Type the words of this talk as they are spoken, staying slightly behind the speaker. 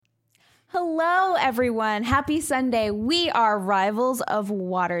Hello, everyone. Happy Sunday. We are Rivals of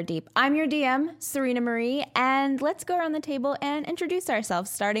Waterdeep. I'm your DM, Serena Marie, and let's go around the table and introduce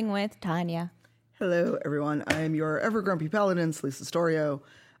ourselves, starting with Tanya. Hello, everyone. I am your ever grumpy paladin, Celise Astorio.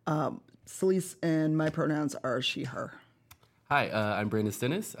 Celise and my pronouns are she, her. Hi, I'm Brandon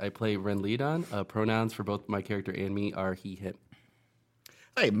Stennis. I play Rinn. Pronouns for both my character and me are he, him.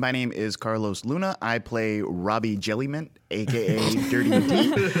 Hi, my name is Carlos Luna. I play Robbie Jellymint, a.k.a. Dirty D.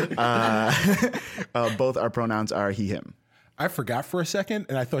 Both our pronouns are he, him. I forgot for a second,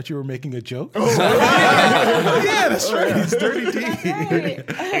 and I thought you were making a joke. Oh, yeah, that's right. It's Dirty D. Right.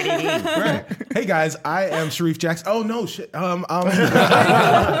 Dirty D. Right. Hey, guys, I am Sharif Jackson. Oh, no, shit.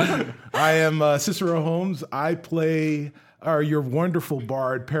 I am Cicero Holmes. I play your wonderful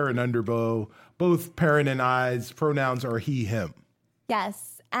bard, Perrin Underbow. Both Perrin and I's pronouns are he, him.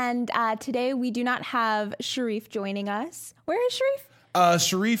 Yes, and today we do not have Sharif joining us. Where is Sharif?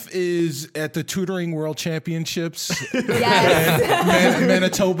 Sharif is at the Tutoring World Championships Yes. in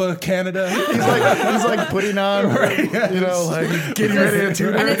Manitoba, Canada. He's like putting on, like getting ready to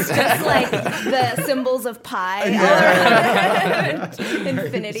tutor. And it's just like the symbols of pi all around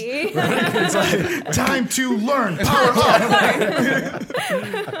infinity. It's like, time to learn. Power up.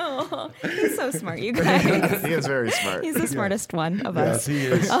 Oh, he's so smart, you guys. He is very smart. He's the smartest one of us. Yes, he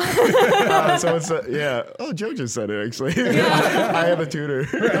is. So it's, Oh, Joe just said it, actually. I have a tutor.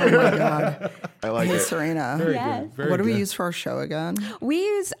 Oh, my God. I like Hey, it. Serena. Very Yes. good. Very What do we good. use for our show again? We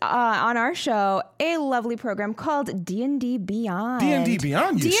use on our show a lovely program called D&D Beyond. D&D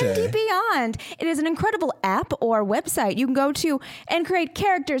Beyond, you D&D say? Beyond. It is an incredible app or website you can go to and create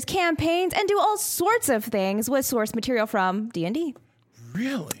characters, campaigns, and do all sorts of things with source material from D&D.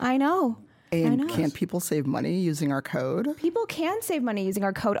 Really? I know. And can't people save money using our code? People can save money using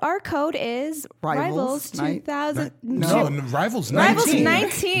our code. Our code is Rivals 2000. No, Rivals 19. Rivals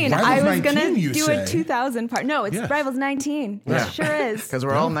 19. Rivals I was 19, going to you do say. a 2000 part. No, it's Yeah. Rivals 19. Yeah. It sure is. Because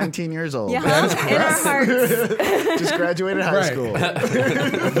we're all 19 years old. Yeah, That is in our hearts. Just graduated high Right. school.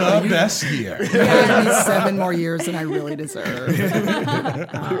 The best year. Yeah, me 7 more years than I really deserve. We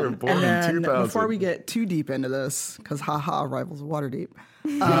were born And then in 2000. before we get too deep into this, because haha, Rivals of Waterdeep,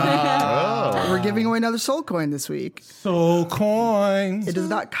 we're giving away another soul coin this week. Soul coins. It does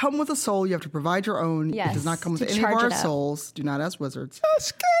not come with a soul. You have to provide your own. Yes, It does not come with to any of charge our it up. souls. Do not ask wizards.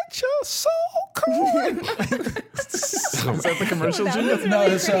 Let's get your soul coin. Is that the commercial? That Jingle? was No,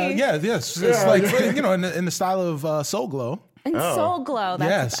 really it's pretty. It's like in the style of Soul Glow. And Soul Glow.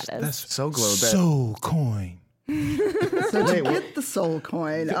 That's what that is. That's So glow. Soul coin. So to get the soul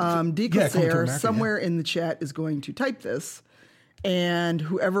coin, come to Declassare America, somewhere in the chat is going to type this. And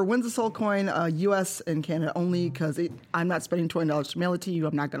whoever wins the soul coin, U.S. and Canada only, because I'm not spending $20 to mail it to you.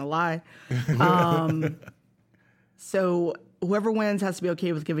 I'm not going to lie. So whoever wins has to be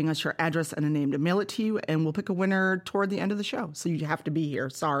okay with giving us your address and a name to mail it to you, and we'll pick a winner toward the end of the show. So you have to be here.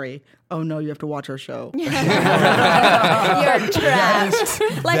 Sorry. Oh, no, you have to watch our show. You're trapped.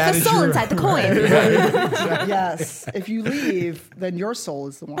 Like that the is soul your- inside the coin. Yes. If you leave, then your soul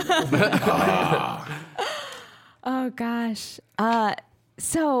is the one. that will win. Oh, gosh.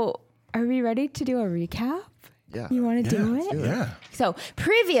 So are we ready to do a recap? Yeah. You want to do it? Yeah. So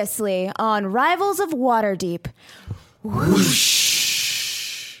previously on Rivals of Waterdeep.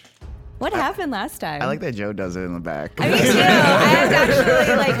 Whoosh. What happened last time? I like that Joe does it in the back. Me too. I was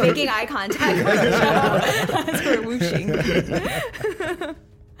actually like making eye contact with Joe as we're whooshing.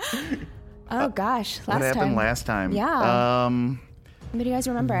 Oh gosh, last What happened time. last time? Yeah. What do you guys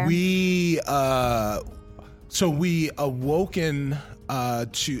remember? We awoken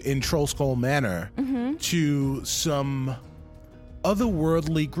in Troll Skull Manor to some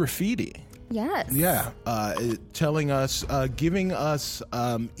otherworldly graffiti. Yes. Yeah, telling us, giving us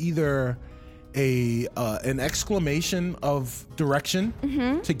either an exclamation of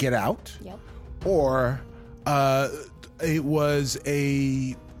direction to get out, Yep. or it was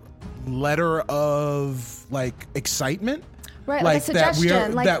a letter of like excitement. Right, like a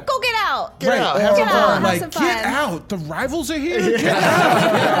suggestion, like go get out. Right, out, or, have some fun. like Have get some fun. out. The rivals are here. Get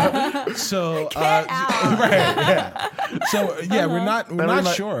out. Yeah. So Get out. right, yeah. So yeah, we're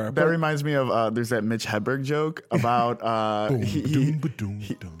not sure. That reminds me of there's that Mitch Hedberg joke about Boom, he ba-doom,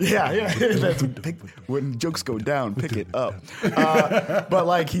 ba-doom, yeah that's when jokes go down, pick it up. But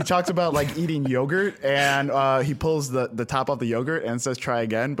like he talks about like eating yogurt, and he pulls the top off the yogurt and says try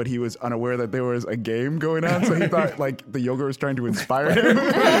again, but he was unaware that there was a game going on, so he thought like the yogurt was trying to inspire him.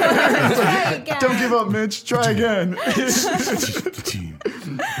 Try again. Don't give up, Mitch. Try again. team.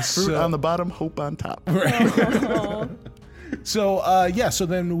 Fruit on the bottom, hope on top. So so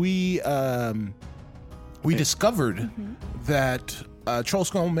then we discovered that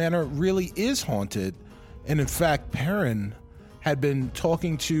Trollskull Manor really is haunted. And in fact, Perrin had been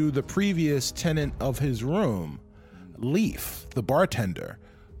talking to the previous tenant of his room, Leaf, the bartender,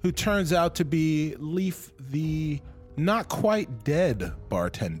 who turns out to be Leaf, the not quite dead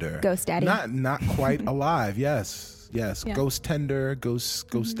bartender. Ghost daddy. Not quite alive. Yes. Yeah. Ghost tender, ghost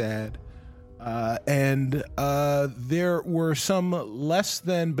dad. And there were some less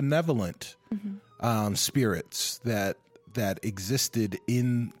than benevolent spirits that existed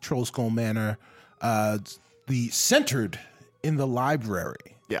in Trollskull Manor, centered in the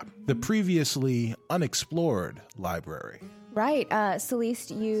library. Yeah. The previously unexplored library. Right.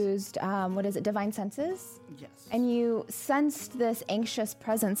 Celeste used, divine senses? Yes. And you sensed this anxious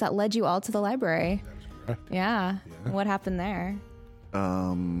presence that led you all to the library. Correct. Yeah. What happened there?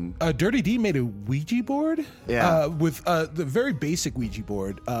 Dirty D made a Ouija board. Yeah. With the very basic Ouija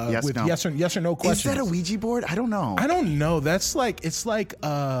board. Yes, with no. yes or no questions. Is that a Ouija board? I don't know. I don't know. It's like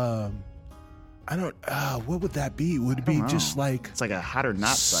I don't. What would that be? Would it be just like? It's like a hot or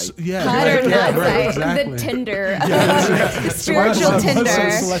not site. Yeah, Hot or not right, site. exactly. The Tinder. The spiritual Tinder.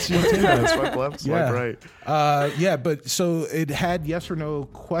 Celestial Tinder. Swipe left, swipe right. Yeah, but so it had yes or no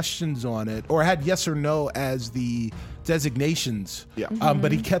questions on it, or had yes or no as the designations. Yeah.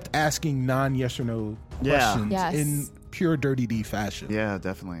 But he kept asking non-yes or no Yeah. questions Yes. in pure Dirty D fashion. Yeah,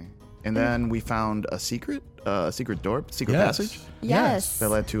 definitely. And then we found a secret door, secret Yes. passage Yes. that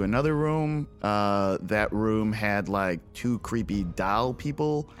led to another room. That room had like two creepy doll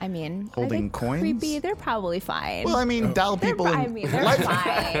people. I mean, holding are they coins? creepy? They're probably fine. Well, I mean, doll they're, people. I in- mean, they're life-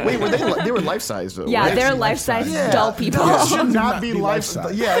 fine. Wait, they were life size though? Yeah, right? they're life-size Yeah. doll people. Dolls should not Not be be life.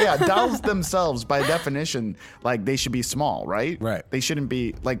 life-size. Yeah. Dolls themselves, by definition, like they should be small, right? Right. They shouldn't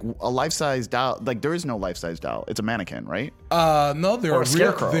be like a life size doll. Like there is no life size doll. It's a mannequin, right? No, Or a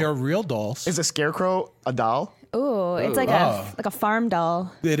scarecrow. They are real dolls. Is a scarecrow a doll? Ooh, it's like a farm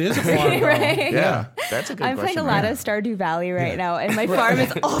doll. It is a farm doll. Right. Yeah, that's a good I'm playing question. a lot of Stardew Valley right now, and my farm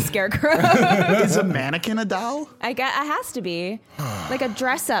is all scarecrow. Is a mannequin a doll? It has to be like a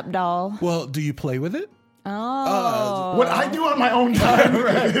dress-up doll. Well, do you play with it? Oh, What I do on my own time?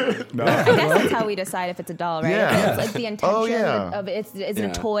 No. I guess that's how we decide if it's a doll, right? Yeah. It's like the intention Oh, yeah. of is it a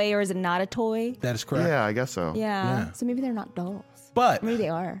Yeah. toy or is it not a toy? That is correct. Yeah, I guess so. Yeah. So maybe they're not dolls. But Maybe they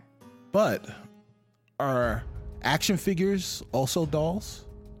are. are action figures also dolls?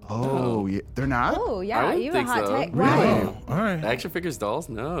 Oh, yeah. They're not? Oh I yeah, wouldn't you have a think hot so. take. Really? Wow. All right. Action figures, dolls?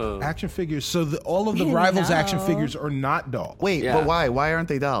 No. Action figures. So all of the Rivals action No. figures are not dolls. Wait, Yeah. but why? Why aren't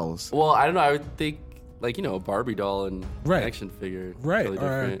they dolls? Well, I don't know. I would think like a Barbie doll and Right. action figure. Right, Really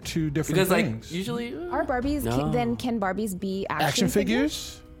are different. two different because things. like usually Are Barbies No. then can Barbies be Action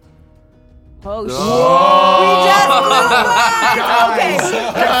figures? Oh, shit. We just blew one. Okay,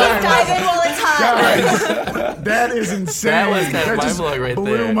 let's dive in while it's hot. That is insane. That was kind of mind-blowing right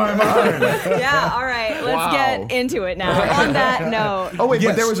blew there. my mind. Yeah, all right, let's Wow. get into it now. On that note, Oh, wait,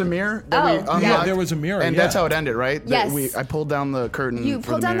 Yes. but there was a mirror that we Oh, unlocked? Yeah, there was a mirror. And yeah. that's how it ended, right? That Yes. I pulled down the curtain. you for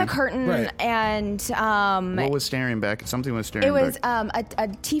pulled down the mirror. curtain Right. and What was staring back? Something was staring it was back. a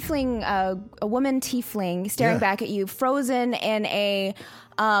tiefling, a woman tiefling staring Yeah. back at you, frozen in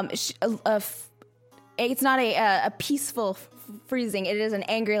it's not a peaceful freezing. It is an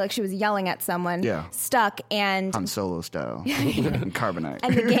angry, like she was yelling at someone. Yeah. Stuck and. Han Solo style. Carbonite.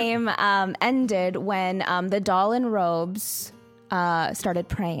 And the game ended when the doll in robes started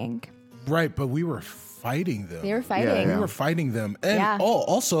praying. Right, but we were fighting them. They were fighting. Yeah. We were fighting them. And Yeah.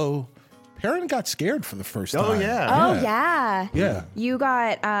 also, Perrin got scared for the first time. Oh, yeah. Oh yeah. Yeah. You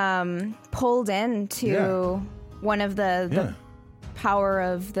got pulled into Yeah. one of the Yeah. power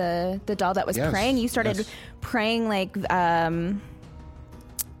of the doll that was Yes, praying. You started yes. praying like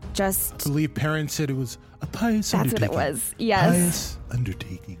just I believe Perrin said it was a pious that's what undertaking. it was. Yes. Pious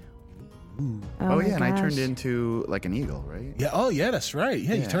undertaking. Oh, my yeah, and I gosh. turned into like an eagle, right? Yeah. Oh, yeah, that's right.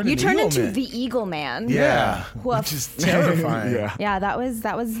 Yeah, you turned You into turned Eagle into Man. the Eagle Man. Yeah. Woof. Which is terrifying. Yeah. Yeah, that was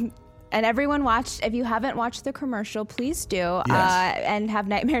and everyone watched. If you haven't watched the commercial, please do Yes. and have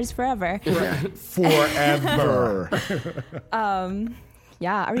nightmares forever. Forever.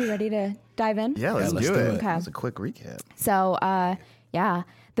 Yeah, are we ready to dive in? Yeah, let's let's do do it. it. Okay. That's a quick recap. So, yeah,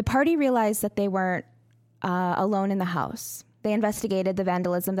 the party realized that they weren't alone in the house. They investigated the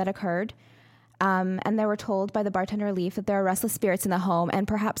vandalism that occurred, and they were told by the bartender Leaf that there are restless spirits in the home and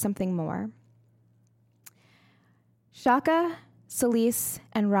perhaps something more. Shaka, Celeste,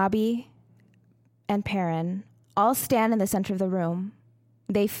 and Robbie, and Perrin all stand in the center of the room.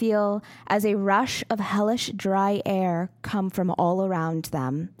 They feel as a rush of hellish dry air come from all around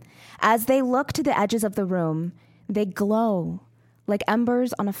them. As they look to the edges of the room, they glow like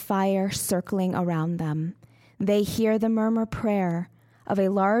embers on a fire circling around them. They hear the murmur prayer of a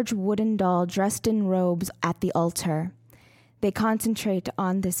large wooden doll dressed in robes at the altar. They concentrate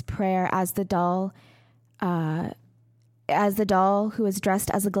on this prayer as the doll, who is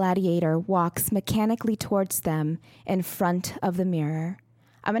dressed as a gladiator, walks mechanically towards them in front of the mirror.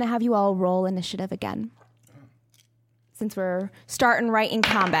 I'm going to have you all roll initiative again, since we're starting right in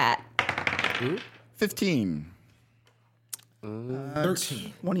combat. 15.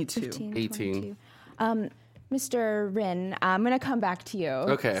 13. 22. 15, 18. 22. Mr. Rinn, I'm going to come back to you.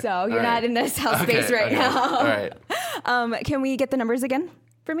 Okay. So you're All not right. in this hell space right okay. now. All right. Can we get the numbers again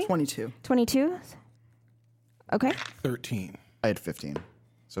for me? 22. 22? Okay. 13. I had 15.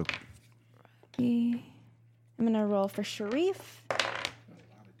 So I'm going to roll for Sharif.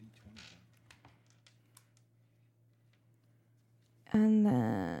 And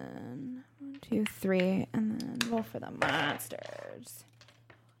then 1, 2, 3, and then roll for the monsters.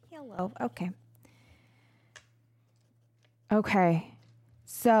 Hello. Okay. Okay.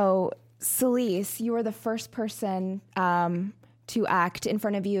 So, Celise, you are the first person to act. In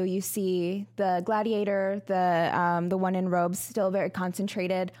front of you, you see the gladiator, the one in robes, still very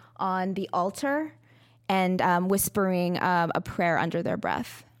concentrated on the altar and whispering a prayer under their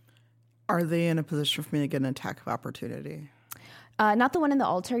breath. Are they in a position for me to get an attack of opportunity? Not the one in the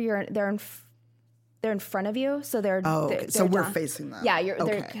altar. They're in front of you, so they're. So we're down. facing them. Yeah,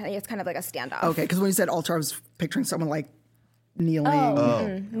 Okay. it's kind of like a standoff. Okay, because when you said altar, I was picturing someone like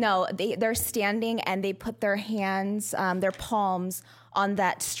kneeling. No, they're standing and they put their hands, their palms on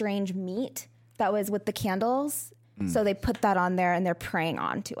that strange meat that was with the candles. So they put that on there and they're praying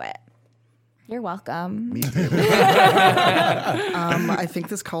onto it. You're welcome. I think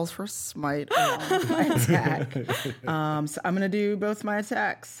this calls for smite along my attack. So I'm going to do both my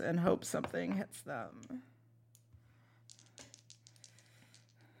attacks and hope something hits them.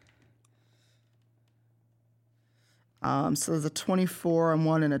 So there's a 24 on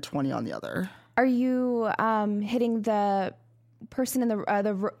one and a 20 on the other. Are you hitting the person in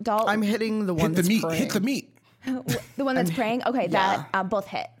the doll? I'm hitting the one Hit the that's meat. praying. Hit the meat. The one that's praying? Okay, yeah. that both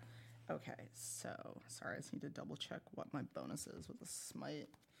hit. Okay, so sorry, I just need to double check what my bonus is with the smite.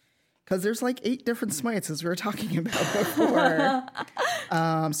 Because there's like 8 different smites as we were talking about before.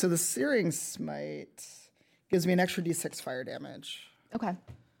 So the searing smite gives me an extra d6 fire damage. Okay.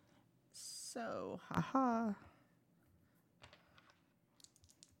 So, haha.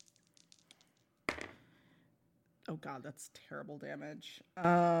 Oh god, that's terrible damage.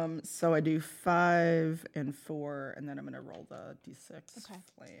 So I do 5 and 4, and then I'm gonna roll the d6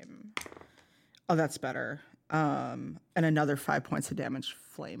 flame. Oh, that's better. And another 5 points of damage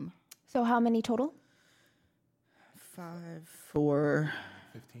flame. So how many total? 5, 4,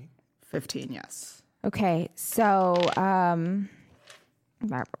 15. 15, yes. Okay, so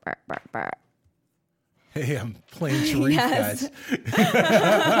Hey, I'm playing Sharif, Yes. guys.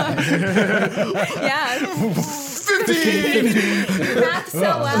 yeah, 15! math so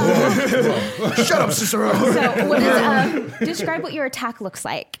well. Shut up, Cicero! So what is describe what your attack looks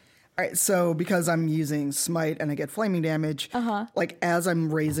like. All right, so because I'm using smite and I get flaming damage, like as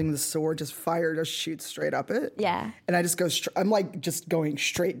I'm raising the sword, just fire just shoots straight up it. Yeah. And I just go, I'm like just going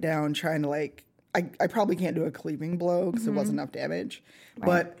straight down, trying to like, I probably can't do a cleaving blow because it wasn't enough damage,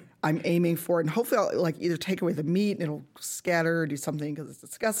 but I'm aiming for it. And hopefully I'll like either take away the meat and it'll scatter or do something because it's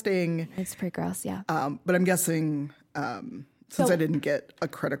disgusting. It's pretty gross, yeah. But I'm guessing since I didn't get a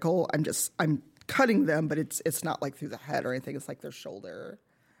critical, I'm cutting them, but it's not like through the head or anything. It's like their shoulder.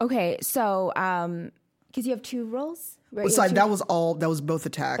 Okay, so because you have 2 rolls, right? So that was both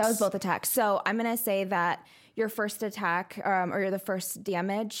attacks. That was both attacks. So I'm gonna say that your first attack, or the first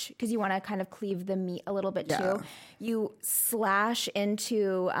damage, because you want to kind of cleave the meat a little bit too. You slash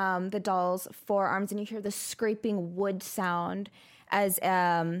into the doll's forearms, and you hear the scraping wood sound as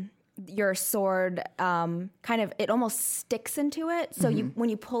your sword it almost sticks into it. So when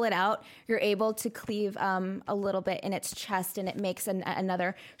you pull it out, you're able to cleave a little bit in its chest, and it makes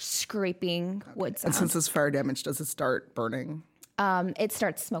another scraping wood sound. And since it's fire damage, does it start burning? It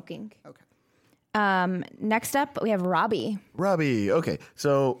starts smoking. Okay. Next up, we have Robbie. Robbie. Okay,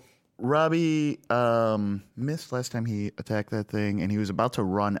 so Robbie missed last time he attacked that thing, and he was about to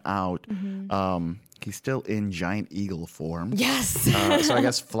run out. He's still in giant eagle form. Yes. So I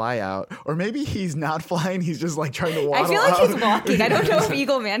guess fly out. Or maybe he's not flying. He's just like trying to waddle I feel like out. he's walking. I don't know if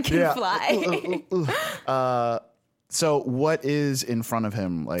Eagle Man can fly. So what is in front of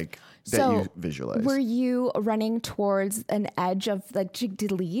him, like, that you visualize? Were you running towards an edge of, like,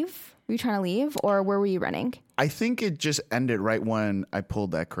 to leave? Were you trying to leave, or where were you running? I think it just ended right when I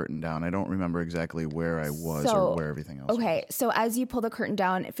pulled that curtain down. I don't remember exactly where I was or where everything else Okay, was. so as you pull the curtain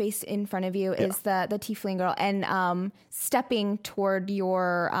down, face in front of you is the tiefling girl, and stepping toward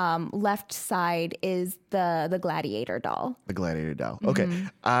your left side is the gladiator doll. The gladiator doll. Okay.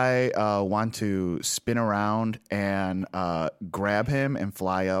 I want to spin around and grab him and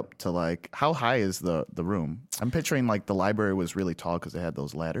fly up to like, how high is the room? I'm picturing like the library was really tall because they had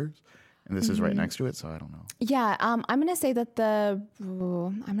those ladders. And this is right next to it, so I don't know. Yeah, I'm going to say that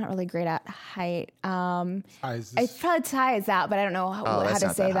I'm not really great at height. It's probably as high as that, but I don't know how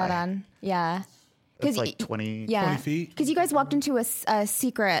to say that on. Yeah. It's like 20 feet? Because you guys walked into a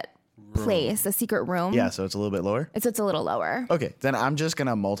secret place, a secret room. Yeah, so it's a little bit lower? It's a little lower. Okay, then I'm just going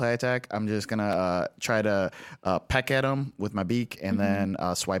to multi-attack. I'm just going to try to peck at him with my beak and then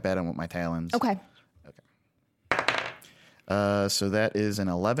swipe at him with my talons. Okay. So that is an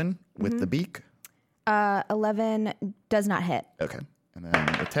 11 with the beak. 11 does not hit. Okay. And then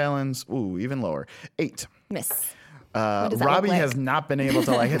the talons, even lower. 8. Miss. What does that Robbie look like? has not been able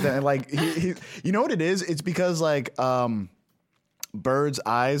to like hit that. Like he, you know what it is? It's because like birds'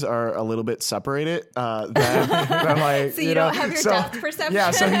 eyes are a little bit separated. Than like, So you don't have your depth perception?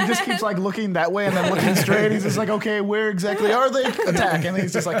 Yeah, so he just keeps like looking that way and then looking straight. He's just like, okay, where exactly are they? Attack, and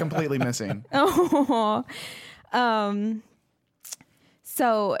he's just like completely missing. Oh.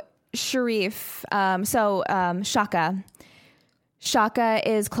 So Sharif, Shaka. Shaka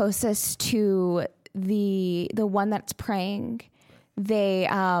is closest to the one that's praying. They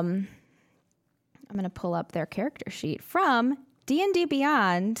I'm going to pull up their character sheet from D&D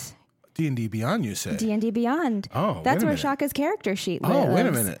Beyond. D&D Beyond, you say? D&D Beyond. Oh, that's wait a where minute. Shaka's character sheet lives. Oh, wait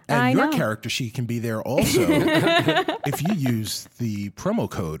a minute. And your character sheet can be there also if you use the promo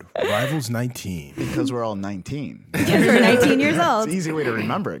code Rivals19. Because we're all 19. Because we're 19 years old. It's an easy way to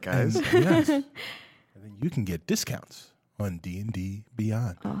remember it, guys. Yes. And then you can get discounts on D&D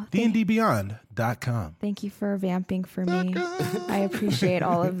Beyond. DndBeyond.com. Thank you for vamping for me. I appreciate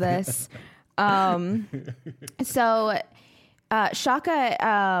all of this. So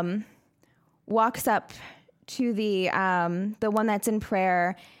Shaka walks up to the one that's in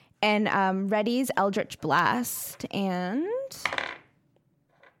prayer and readies Eldritch Blast, and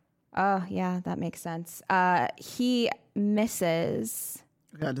oh yeah, that makes sense. He misses.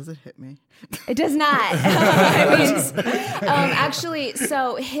 Yeah, does it hit me? It does not. I mean, actually,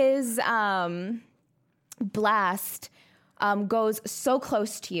 so his blast goes so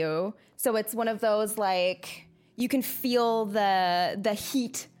close to you, so it's one of those like you can feel the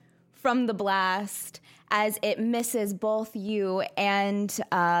heat from the blast as it misses both you and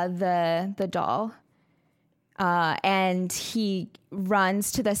the doll. And he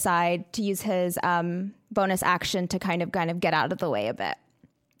runs to the side to use his bonus action to kind of get out of the way a bit.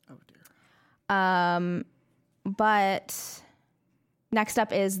 Oh dear. But next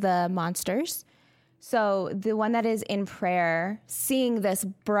up is the monsters. So the one that is in prayer, seeing this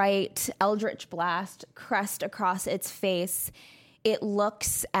bright eldritch blast crest across its face, it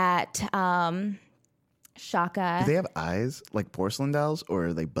looks at Shaka. Do they have eyes like porcelain dolls, or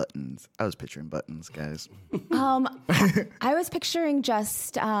are they buttons? I was picturing buttons, guys. I was picturing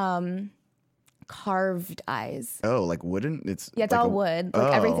just carved eyes. Oh, like wooden? It's Yeah, it's like all wood. Like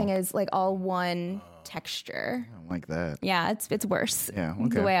Oh. everything is like all one texture. I don't like that. Yeah, it's worse. Yeah, The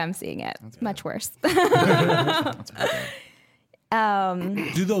okay. way I'm seeing it. It's much worse. That's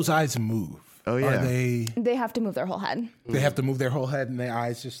Do those eyes move? Oh, yeah. Are they They have to move their whole head. have to move their whole head and their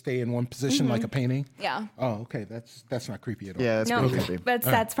eyes just stay in one position like a painting? Yeah. Oh, okay. That's not creepy at all. Yeah, that's No, pretty creepy. but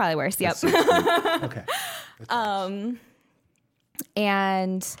that's probably worse. Yep. Okay.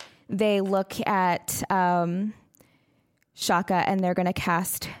 And they look at Shaka and they're going to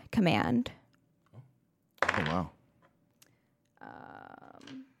cast command. Oh, wow.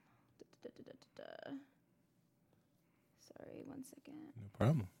 Sorry, one second. No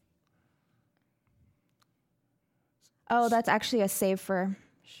problem. Oh, that's actually a save for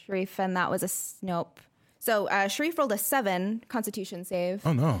Sharif, and that was a nope. So Sharif rolled a 7 Constitution save,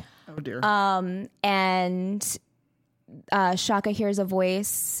 Oh, no. Oh dear. and Shaka hears a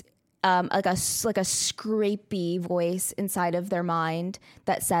voice, like a scrapey voice inside of their mind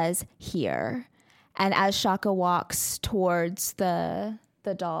that says "here." And as Shaka walks towards the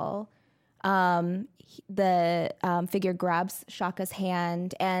doll, the figure grabs Shaka's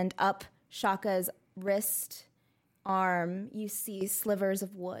hand, and up Shaka's wrist, arm, you see slivers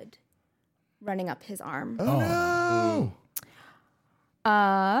of wood running up his arm. Oh, no.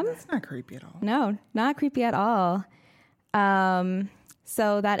 That's not creepy at all. No, not creepy at all.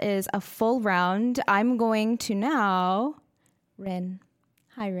 So that is a full round. I'm going to now, Rinn,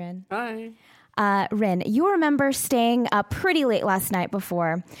 Hi, Rinn. Hi. Rinn, you remember staying up pretty late last night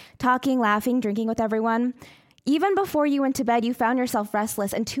before, talking, laughing, drinking with everyone. Even before you went to bed, you found yourself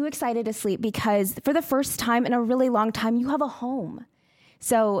restless and too excited to sleep because for the first time in a really long time, you have a home.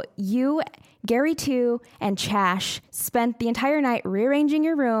 So you, Gary 2, and Chash spent the entire night rearranging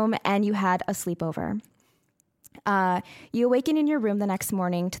your room and you had a sleepover. You awaken in your room the next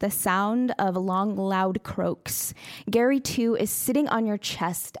morning to the sound of long, loud croaks. Gary 2 is sitting on your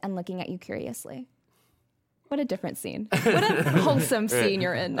chest and looking at you curiously. What a different scene. What a wholesome scene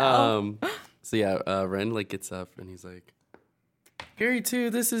you're in now. So yeah, Rinn like gets up and he's like, Gary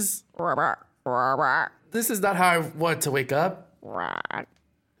 2, this is not how I want to wake up.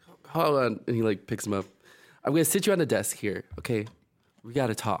 Hold on. And he like picks him up. I'm going to sit you on the desk here. Okay. We got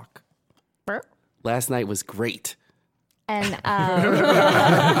to talk. Last night was great. And We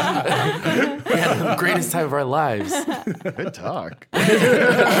had the greatest time of our lives. Good talk.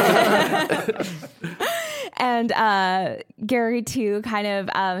 and Gary 2 kind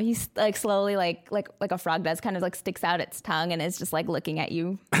of he's like slowly like a frog does, kind of like sticks out its tongue and is just like looking at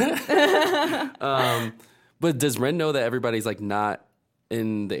you. But does Rinn know that everybody's like not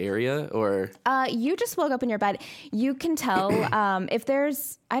in the area, or? You just woke up in your bed. You can tell if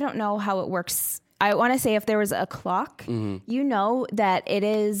there's, I don't know how it works. I want to say if there was a clock, you know that it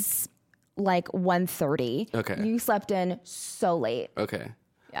is like 1:30. Okay. You slept in so late. Okay.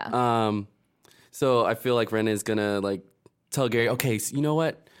 Yeah. So I feel like Rinn is gonna like tell Gary, okay, so you know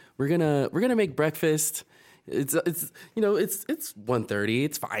what? We're gonna make breakfast. It's 1:30.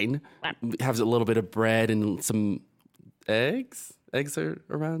 It's fine. Have a little bit of bread and some eggs. Eggs are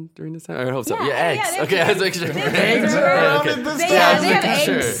around during this time? I hope so. Yeah, eggs. Yeah, okay, I was making sure. Eggs are around at this They time. have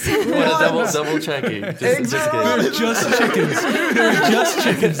eggs. What? Double checking. Just kidding. Just chickens. They're just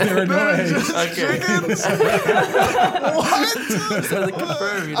chickens. There are no eggs. Okay. What? So to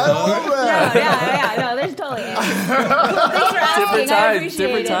confirm, you know? I love that. Yeah. No, there's totally eggs. Cool, thanks for asking. I appreciate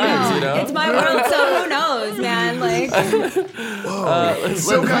different it. times, No, you know? It's my world, so who knows, man? Like, It's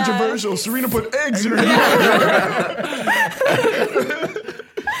so controversial. Serena put eggs in her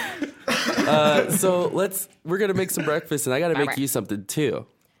So we're gonna make some breakfast, and I gotta make you something too.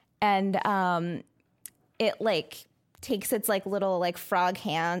 and it like takes its like little like frog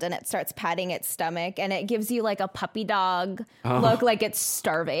hand and it starts patting its stomach and it gives you like a puppy dog look, like it's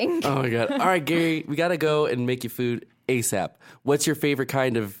starving. Oh my god! All right, Gary, we gotta go and make you food ASAP. What's your favorite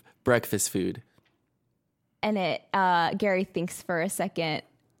kind of breakfast food? And it Gary thinks for a second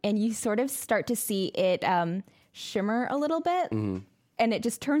and you sort of start to see it shimmer a little bit and it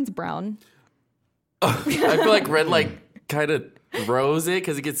just turns brown. I feel like Rinn like kind of throws it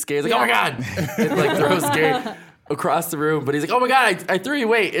because he gets scared. He's like, oh my god! It like throws Gary across the room, but he's like, oh my god, I threw you.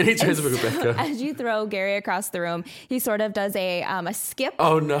 Wait, and he tries to move it back up. As you throw Gary across the room, he sort of does a skip.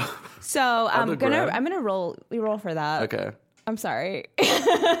 Oh no! So the ground? I'm gonna roll for that. Okay. I'm sorry.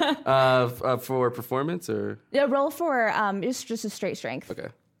 For performance or? Yeah, roll for just a straight strength. Okay.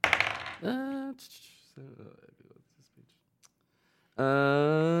 8.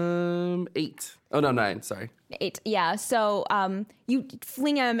 Oh no, 9. Sorry. 8. Yeah. So you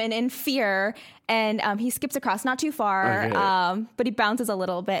fling him and in fear, and he skips across not too far, Okay. but he bounces a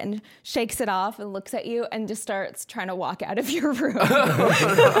little bit and shakes it off and looks at you and just starts trying to walk out of your room. Give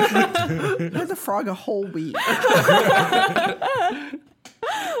the frog a whole week.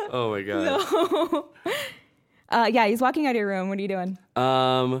 Oh my god. Yeah, he's walking out of your room. What are you doing?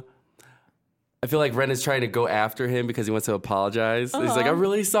 I feel like Rinn is trying to go after him because he wants to apologize. He's like, I'm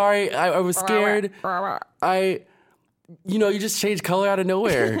really sorry. I was scared. You just changed color out of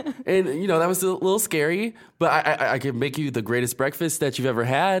nowhere. And, that was a little scary. But I can make you the greatest breakfast that you've ever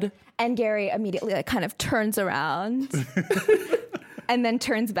had. And Gary immediately like kind of turns around and then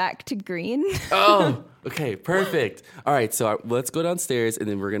turns back to green. Oh, okay, perfect. All right, so let's go downstairs and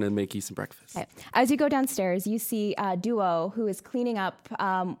then we're going to make you some breakfast. Okay. As you go downstairs, you see a duo who is cleaning up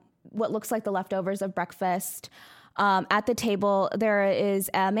what looks like the leftovers of breakfast. At the table, there is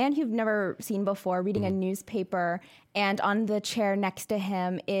a man you've never seen before reading a newspaper, and on the chair next to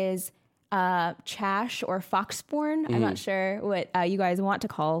him is Chash or Foxborn. I'm not sure what you guys want to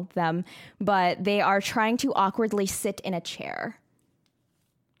call them, but they are trying to awkwardly sit in a chair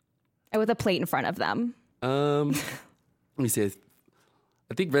with a plate in front of them. Let me see.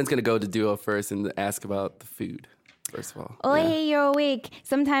 I think Rinn's going to go to duo first and ask about the food. First of all. Oh, hey, you're awake.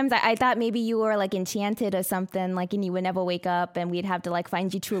 Sometimes I thought maybe you were like enchanted or something, like, and you would never wake up and we'd have to like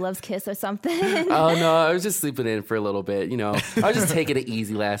find you true love's kiss or something. Oh, no, I was just sleeping in for a little bit. I was just taking it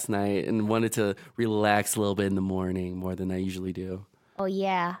easy last night and wanted to relax a little bit in the morning more than I usually do. Oh,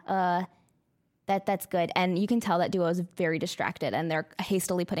 yeah. That's good. And you can tell that duo is very distracted and they're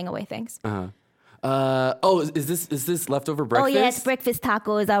hastily putting away things. Is this leftover breakfast? Oh, yeah, it's breakfast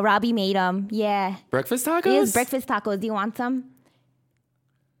tacos. Robbie made them. Yeah. Breakfast tacos? It is breakfast tacos. Do you want some?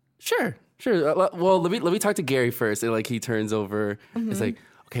 Sure. Well, let me talk to Gary first. And like he turns over. It's like,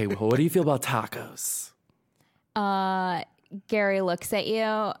 okay, well, what do you feel about tacos? Gary looks at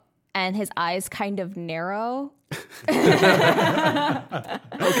you and his eyes kind of narrow.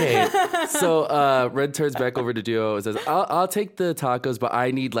 Okay, so Red turns back over to Duo and says, I'll take the tacos, but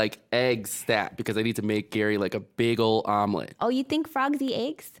I need like eggs stat because I need to make Gary like a big old omelet. Oh, you think frogs eat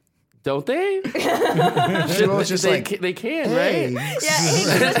eggs? Don't they? Duo's just they, like, they can, right? eggs? Yeah, eggs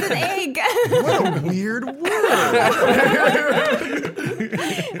is just an egg. What a weird word.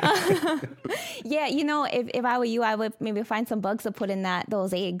 Yeah, if I were you, I would maybe find some bugs to put in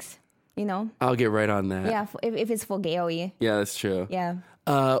those eggs. I'll get right on that. Yeah, if it's fulgeo-y. Yeah, that's true. Yeah.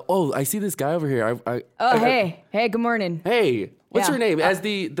 I see this guy over here. Hey, good morning. Hey, what's Yeah. your name? As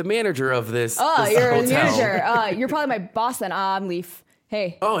the manager of this Oh, this you're hotel. the manager. You're probably my boss then. I'm Leaf.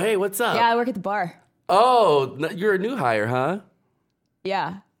 Hey. Oh, hey, what's up? Yeah, I work at the bar. Oh, you're a new hire, huh?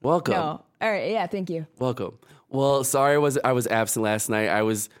 Yeah. Welcome. No. All right. Yeah. Thank you. Welcome. Well, sorry I was absent last night. I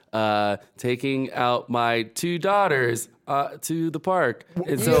was taking out my 2 daughters to the park.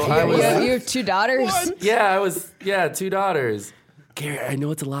 And so I was You have 2 daughters? Yeah, 2 daughters. Gary, I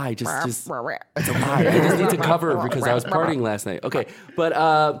know it's a lie. Just it's a lie. I just need to cover because I was partying last night. Okay. But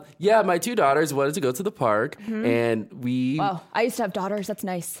my 2 daughters wanted to go to the park and we Wow. I used to have daughters. That's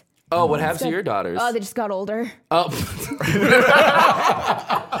nice. Oh, what happened to your daughters? Oh, they just got older. Oh.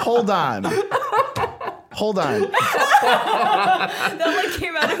 Hold on. That one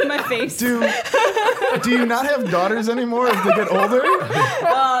came out of my face. Do you not have daughters anymore as they get older?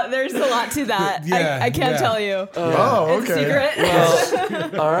 There's a lot to that. Yeah, I can't yeah. tell you. Oh, It's okay. secret.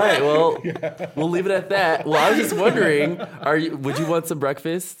 All right. Well, we'll leave it at that. Well, I was just wondering, would you want some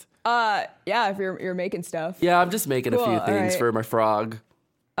breakfast? Yeah, if you're making stuff. Yeah, I'm just making a Cool, few all things right. for my frog.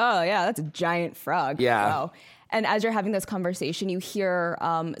 Oh, yeah, that's a giant frog. Yeah. Wow. And as you're having this conversation, you hear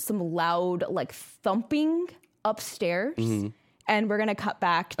some loud, like, thumping upstairs. Mm-hmm. And we're going to cut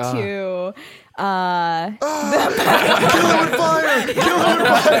back to... Kill him with fire!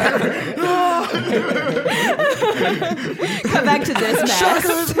 cut back to this mess.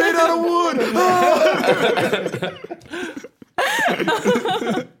 Shaka is made out of wood!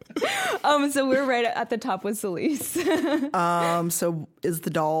 So we're right at the top with Celise. So is the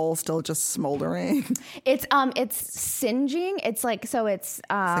doll still just smoldering? It's singeing. It's like, so it's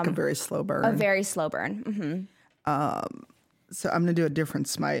Like a very slow burn. a very slow burn. Mm-hmm. So I'm going to do a different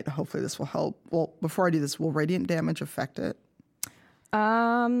smite. Hopefully this will help. Well, before I do this, will radiant damage affect it?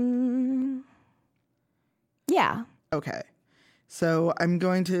 Yeah. Okay. So I'm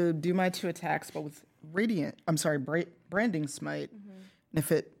going to do my 2 attacks, but with branding smite. And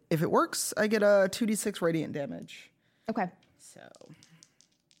if it works, I get a 2d6 radiant damage. Okay. So,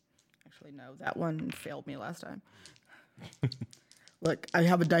 actually, no, that one failed me last time. Look, I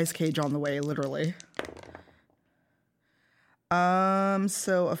have a dice cage on the way, literally.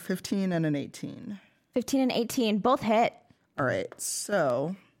 So a 15 and an 18. 15 and 18, both hit. All right,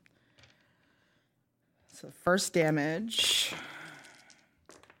 so first damage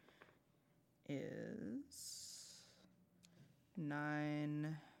is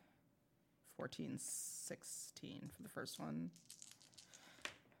 9, 14, 16 for the first one.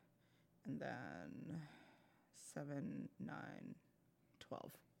 And then 7, 9,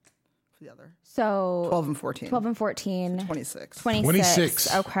 12 for the other. So 12 and 14. 12 and 14. 26.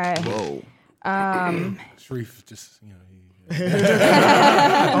 26. Okay. Whoa. Sharif just,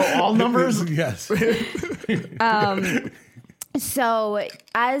 All numbers? yes. So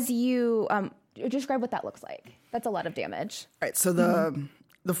as you describe what that looks like. That's a lot of damage. All right, so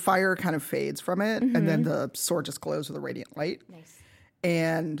the fire kind of fades from it, and then the sword just glows with a radiant light. Nice.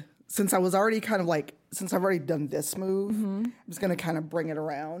 And since I was already since I've already done this move, I'm just going to kind of bring it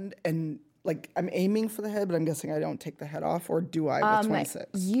around and I'm aiming for the head, but I'm guessing I don't take the head off, or do I with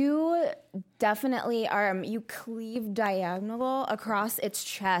 26? You definitely are. You cleave diagonal across its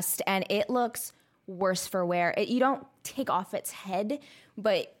chest, and it looks worse for wear. You don't take off its head,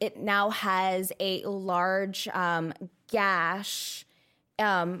 but it now has a large gash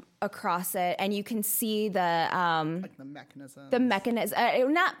across it, and you can see the mechanism.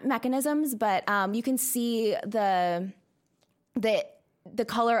 not mechanisms, but you can see the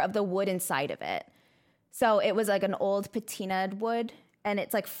color of the wood inside of it. So it was like an old patinaed wood, and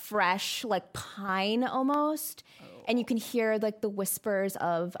it's like fresh, like pine almost. Oh. And you can hear like the whispers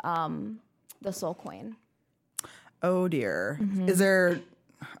of the soul coin. Oh dear. Is there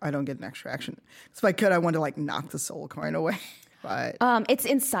get an extra action. If I could, I want to like knock the soul coin away. But it's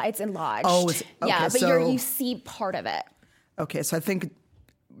inside. It's enlarged. Oh, it's okay, yeah, but so- you see part of it. okay, so I think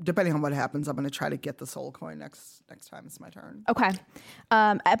depending on what happens, I'm going to try to get the soul coin next time it's my turn. Okay.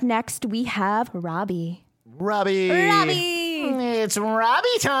 Up next, we have Robbie. Robbie. It's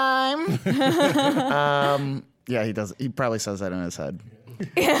Robbie time. Yeah, he does. He probably says that in his head.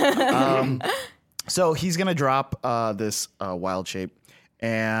 So he's gonna drop this wild shape,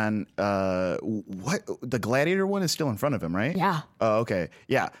 and what the gladiator one is still in front of him, right? Yeah. Oh, okay.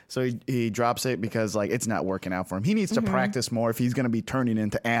 Yeah. So he drops it because like it's not working out for him. He needs to practice more if he's gonna be turning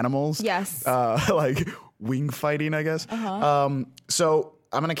into animals. Yes. Like wing fighting, I guess. So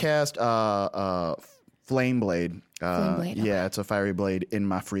I'm gonna cast Flame Blade. Flame Blade, okay. Yeah, it's a fiery blade in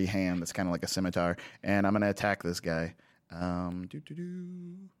my free hand. That's kind of like a scimitar, and I'm gonna attack this guy. Let's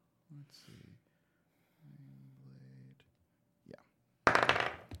see. Yeah.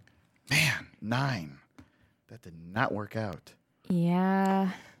 Man, 9. That did not work out. Yeah.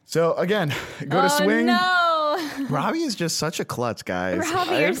 So again, go to swing. No. Robbie is just such a klutz, guys.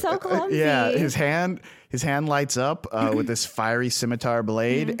 Robbie, you're so clumsy. Yeah, his hand lights up with this fiery scimitar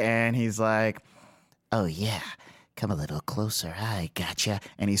blade, and he's like, "Oh yeah, come a little closer. I gotcha."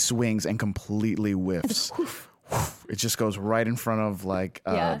 And he swings and completely whiffs. It just goes right in front of like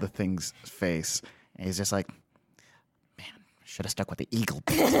the thing's face, and he's just like, "Man, should have stuck with the eagle."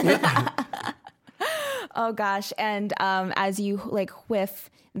 Oh gosh! And as you like whiff,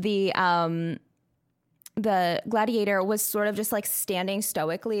 the gladiator was sort of just like standing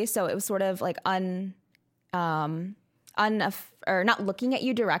stoically, so it was sort of like or not looking at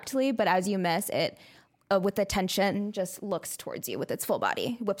you directly, but as you miss it, with attention, just looks towards you with its full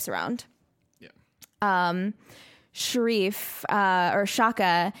body, whips around. Sharif or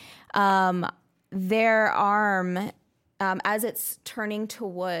Shaka, their arm, as it's turning to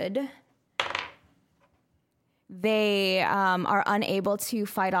wood, they are unable to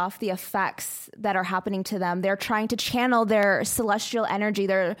fight off the effects that are happening to them. They're trying to channel their celestial energy,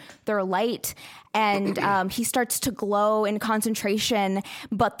 their light, and he starts to glow in concentration.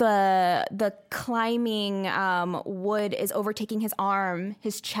 But the climbing wood is overtaking his arm,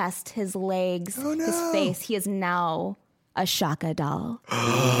 his chest, his legs, his face. He is now a Shaka doll.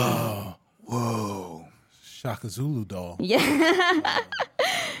 Whoa! Shaka Zulu doll. Yeah.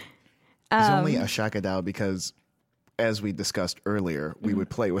 He's only a Shaka doll because, as we discussed earlier, we would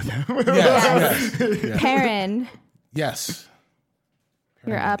play with him. Yes. Perrin, Yes.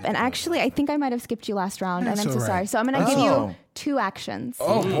 you're up. And actually, I think I might have skipped you last round, and I'm That's so all sorry. right. So I'm going to give you 2 actions.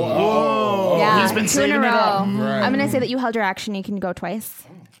 Oh, whoa. Yeah, he's been 2 in saving a it row. up. Right. I'm going to say that you held your action. You can go twice.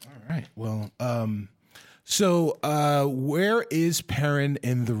 All right. Well, so where is Perrin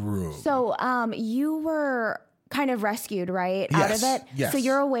in the room? So you were kind of rescued, right? Out of Yes, it. yes. So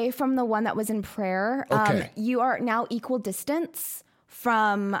you're away from the one that was in prayer. Okay. You are now equal distance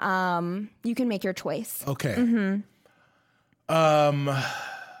from, you can make your choice. Okay.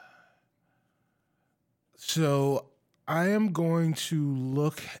 So I am going to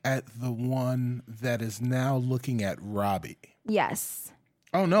look at the one that is now looking at Robbie. Yes.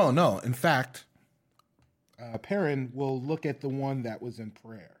 Oh, no. In fact, Perrin will look at the one that was in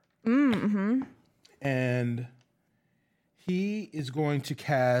prayer. Mm-hmm. And he is going to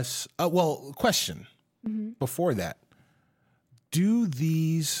cast... question before that. Do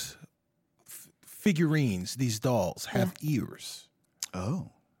these figurines, these dolls, have ears? Oh.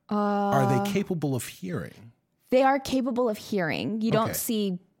 Are they capable of hearing? They are capable of hearing. You Okay. don't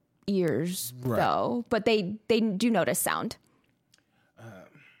see ears, Right. though, but they do notice sound.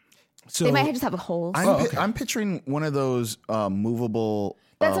 So They might just have a hole. I'm picturing one of those movable.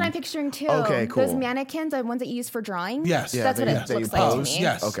 That's what I'm picturing, too. okay, cool. Those mannequins are ones that you use for drawing. Yes. Yeah, That's what they- it they looks like to pose? me.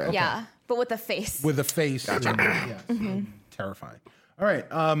 Yes. Okay. Yeah, but with a face. with a face. Yes. Terrifying. All right.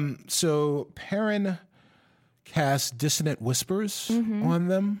 So Perrin casts Dissonant Whispers on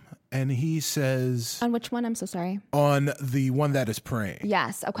them, and he says On which one? I'm so sorry. on the one that is praying.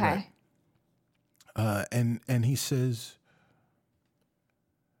 Yes, okay. Right. And he says,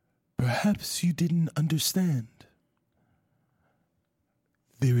 perhaps you didn't understand.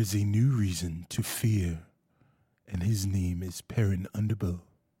 There is a new reason to fear, and his name is Perrin Underbow.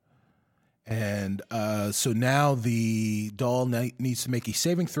 And so now the doll needs to make a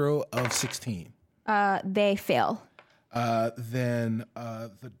saving throw of 16. They fail. Then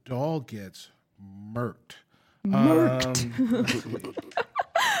the doll gets murked.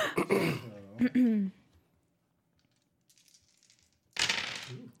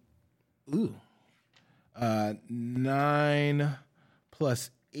 Ooh. 9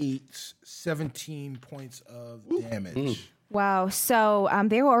 plus 8, 17 points of damage. Wow. So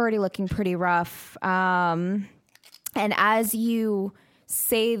they were already looking pretty rough. And as you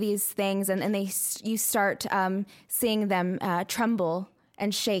say these things, and you start seeing them tremble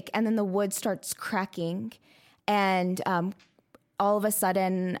and shake, and then the wood starts cracking, and all of a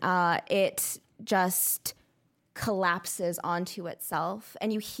sudden it just collapses onto itself,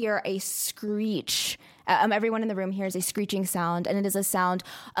 and you hear a screech. Everyone in the room hears a screeching sound, and it is a sound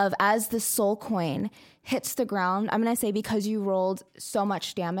of as the soul coin hits the ground. I'm going to say because you rolled so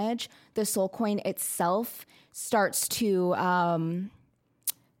much damage, the soul coin itself starts to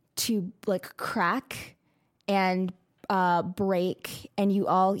like crack and break, and you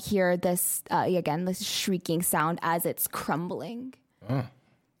all hear this again, this shrieking sound as it's crumbling.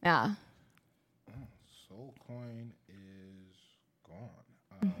 Yeah. Soul coin is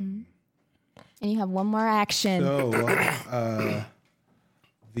gone. And you have one more action. So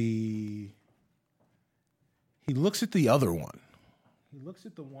he looks at the other one. He looks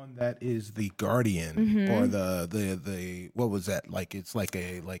at the one that is the guardian, or the what was that? Like it's like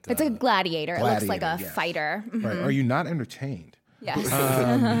a It's a gladiator. It looks like a yes. fighter. Mhm. Right. Are you not entertained? Yes.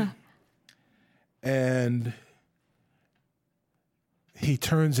 And he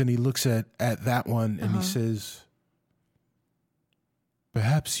turns and he looks at that one and he says,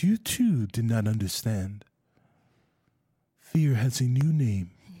 "Perhaps you too did not understand. Fear has a new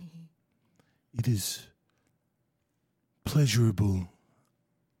name. It is pleasurable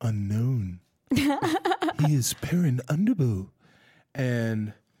unknown. He is Perrin Underbow."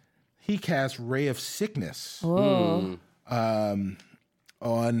 And he casts Ray of Sickness on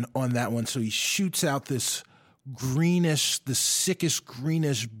that one. So he shoots out this greenish, the sickest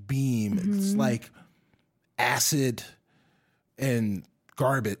greenish beam. It's like acid and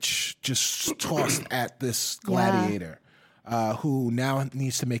garbage just tossed at this gladiator, who now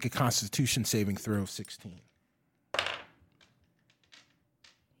needs to make a Constitution saving throw of 16.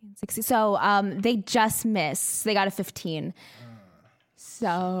 60. So they just missed. They got a 15.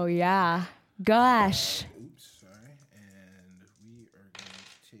 So yeah, gosh. Oops, sorry. And we are going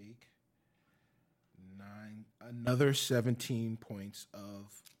to take another 17 points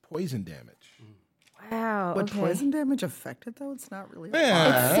of poison damage. Wow. Would poison damage affect it though? It's not really.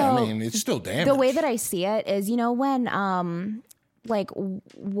 Yeah, So- I mean, it's still damage. The way that I see it is, you know, when like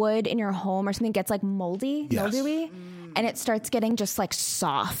wood in your home or something gets like mildewy, and it starts getting just like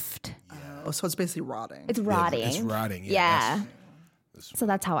soft. Oh, so it's basically rotting. It's rotting. It's rotting. Yeah. So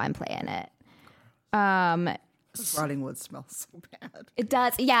that's how I'm playing it. Rotting wood smells so bad. It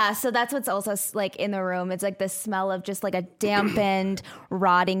does. Yeah. So that's what's also like in the room. It's like the smell of just like a dampened,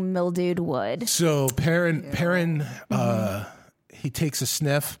 rotting, mildewed wood. So Perrin, he takes a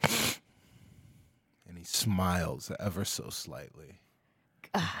sniff and he smiles ever so slightly.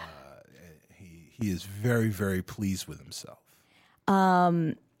 He is very, very pleased with himself.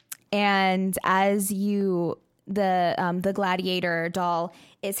 And as the gladiator doll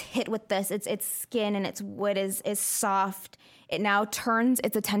is hit with this, its skin and its wood is soft. It now turns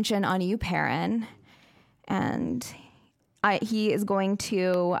its attention on you, Perrin, and he is going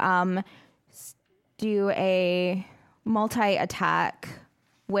to do a multi-attack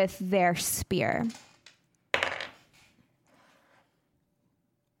with their spear.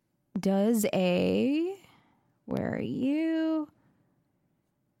 Where are you?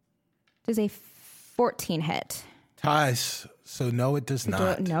 Does a 14 hit? Ties. So no, it does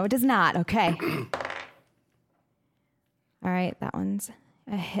not. No, it does not. Okay. All right, that one's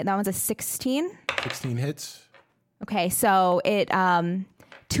a hit. That one's a 16. 16 hits. Okay, so it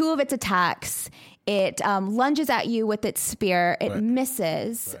two of its attacks, it lunges at you with its spear. It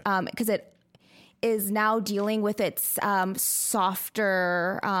misses because it is now dealing with its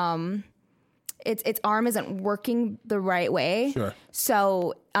softer. Its arm isn't working the right way. Sure.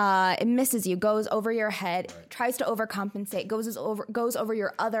 So it misses you, goes over your head, tries to overcompensate, goes over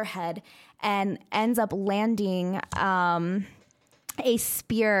your other head, and ends up landing a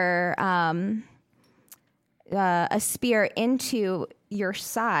spear into your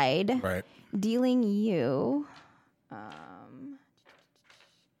side, dealing you.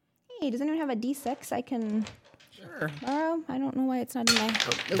 Hey, does anyone have a D6 I can borrow? I don't know why it's not in my.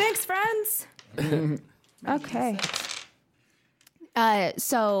 Thanks, friends. Okay.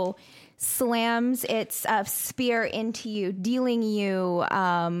 So slams its spear into you, dealing you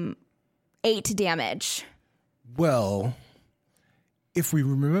 8 damage. Well, if we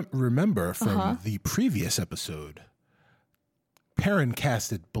remember from the previous episode, Perrin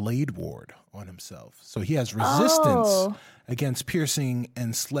casted Blade Ward on himself. So he has resistance Oh. against piercing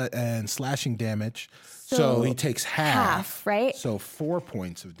and slashing damage. So he takes half, right? So 4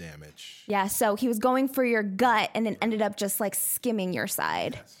 points of damage. Yeah, so he was going for your gut and then ended up just like skimming your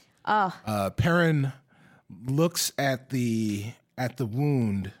side. Perrin looks at the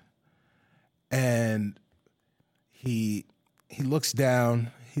wound, and he looks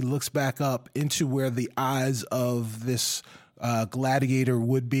down. He looks back up into where the eyes of this gladiator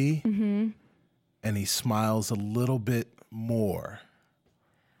would be, and he smiles a little bit more.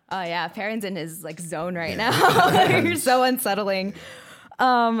 Oh yeah, Perrin's in his like zone right now. You're so unsettling.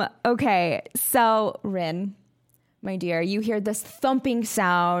 Okay, so Rinn, my dear, you hear this thumping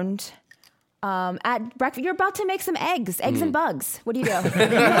sound at breakfast. You're about to make some eggs and bugs. What do you do?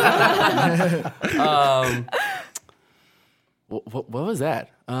 What was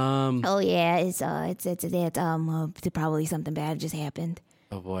that? Oh yeah, it's probably something bad just happened.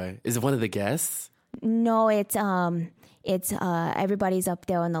 Oh boy, is it one of the guests? No, it's everybody's up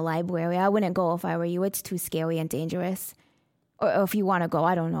there in the library. I wouldn't go if I were you. It's too scary and dangerous. Or if you want to go,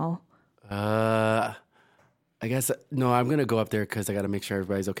 I don't know. I guess no. I'm gonna go up there because I got to make sure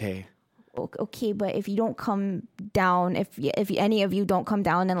everybody's okay. Okay, but if you don't come down, if any of you don't come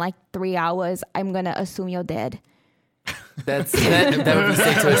down in like 3 hours, I'm gonna assume you're dead. That would be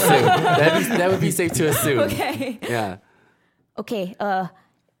safe to assume. That would be safe to assume. Okay. Yeah. Okay.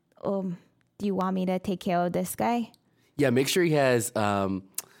 Do you want me to take care of this guy? Yeah. Make sure he has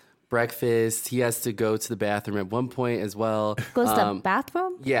breakfast. He has to go to the bathroom at one point as well. Goes to the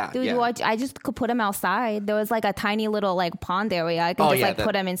bathroom? Yeah. Dude, yeah. I just could put him outside. There was like a tiny little like pond area. I could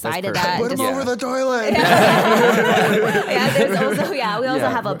put him inside of perfect. that. Put him over the toilet. Yeah, there's also we also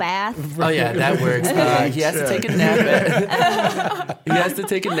have a bath. Oh yeah, that works. He has to take a nap. He has to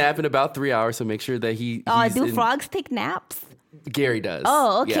take a nap in about 3 hours. So make sure that he's Frogs take naps? Gary does.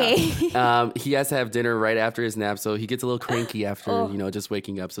 Oh, okay. Yeah. He has to have dinner right after his nap, so he gets a little cranky after just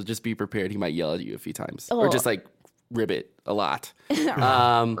waking up. So just be prepared. He might yell at you a few times, or just like ribbit a lot.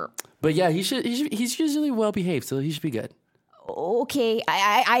 But yeah, he's usually well behaved, so he should be good. Okay,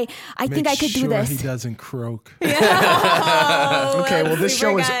 I think I could do this. He doesn't croak. Okay, well, this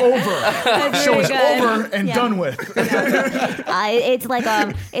show is over. Show is over and done with. It's like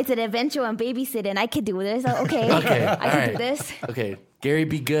it's an adventure on babysitting. I could do this. Okay, I can do this. Okay, Gary,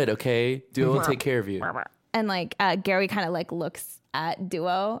 be good. Okay, Duo will take care of you. And like Gary kind of like looks at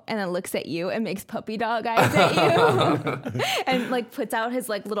Duo and then looks at you and makes puppy dog eyes at you and like puts out his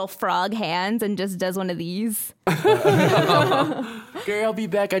like little frog hands and just does one of these. Gary, I'll be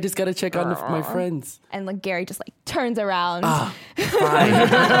back. I just gotta check on my friends. And like Gary just like turns around. Fine.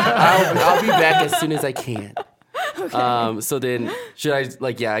 I'll be back as soon as I can. Okay. So then should I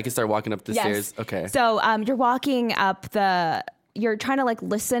I can start walking up the stairs. Okay. So you're walking up you're trying to like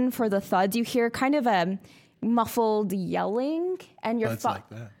listen for the thuds. You hear kind of a muffled yelling and you're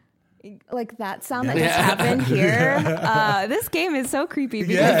like that sound that just happened here. This game is so creepy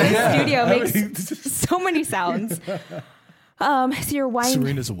because this studio makes so many sounds. So you're winding.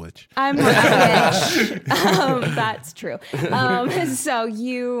 Serena's a witch. I'm a witch. That's true. So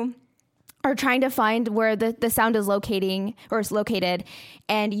you are trying to find where the sound is located,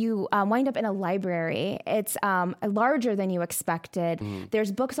 and you wind up in a library. It's larger than you expected.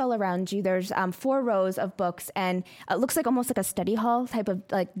 There's books all around you. There's 4 rows of books, and it looks like almost like a study hall type of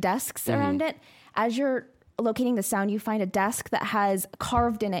like desks around it. As you're locating the sound, you find a desk that has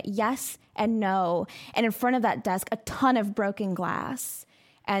carved in it yes and no, and in front of that desk, a ton of broken glass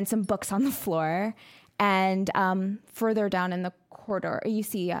and some books on the floor. And further down in the corridor, you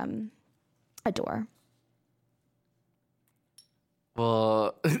see a door.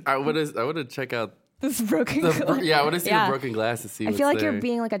 Well, I want to check out this broken glass. I want to see the broken glass to see. I feel like there. you're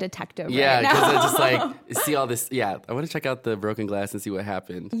being like a detective. Yeah, right because now. I just like see all this. Yeah, I want to check out the broken glass and see what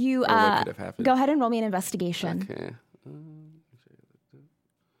happened. You or what could have happened. Go ahead and roll me an investigation. Okay.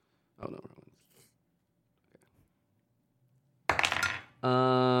 Oh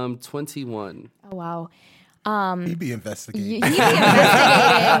no. 21. Oh wow. He'd be investigating.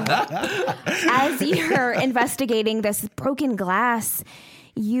 As you're investigating this broken glass,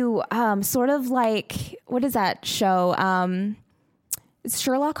 you sort of like, what is that show? It's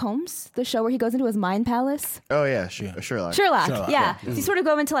Sherlock Holmes, the show where he goes into his mind palace. Oh yeah, Sherlock. Yeah. So you sort of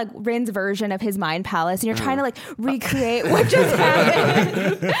go into like Rinn's version of his mind palace, and you're trying to like recreate what just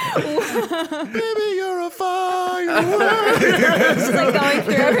happened. Baby, you're a firework. Just like going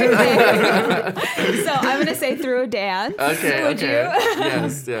through everything. So I'm gonna say through a dance. Okay. Would you?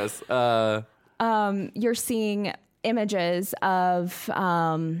 Yes. You're seeing images of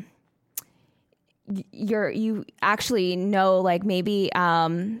you actually know like maybe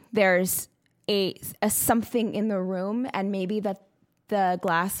there's a something in the room, and maybe that the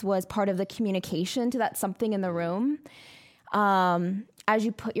glass was part of the communication to that something in the room. As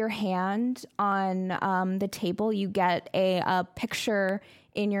you put your hand on the table, you get a picture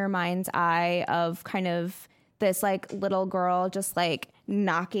in your mind's eye of kind of this like little girl just like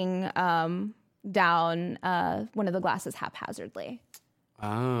knocking down one of the glasses haphazardly.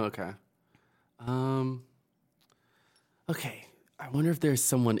 Oh, okay. Okay. I wonder if there's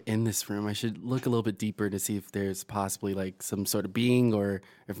someone in this room. I should look a little bit deeper to see if there's possibly like some sort of being or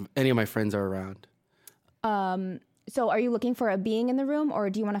if any of my friends are around. So are you looking for a being in the room,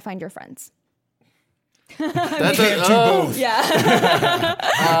 or do you want to find your friends? That's both. Yeah.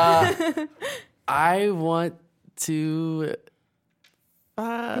 I want to.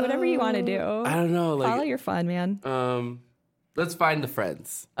 Whatever you want to do. I don't know. Like, follow your fun, man. Let's find the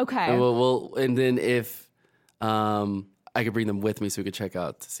friends. Okay. And and then if I could bring them with me so we could check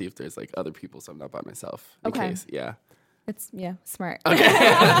out to see if there's like other people, so I'm not by myself. In case. Yeah. It's smart. Okay.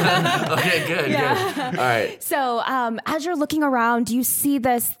 Okay, good. All right. So as you're looking around, you see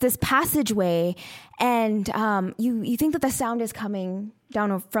this passageway, and you think that the sound is coming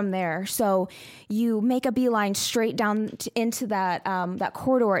down from there. So you make a beeline straight down into that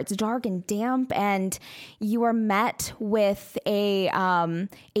corridor. It's dark and damp, and you are met with a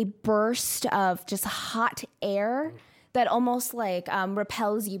burst of just hot air that almost like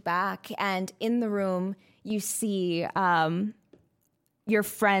repels you back. And in the room, you see your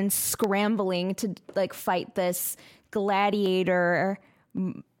friends scrambling to like fight this gladiator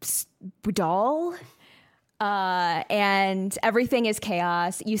doll. And everything is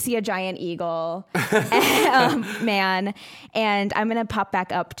chaos. You see a giant eagle, man. And I'm going to pop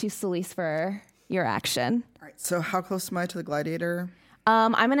back up to Celise for your action. All right. So how close am I to the gladiator?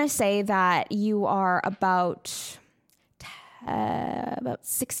 I'm going to say that you are about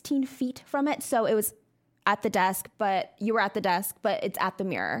 16 feet from it. So it was at the desk, but you were at the desk, but it's at the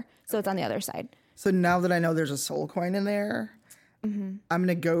mirror. So it's on the other side. So now that I know there's a soul coin in there, I'm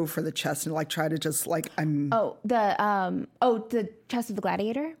gonna go for the chest and like try to just like the chest of the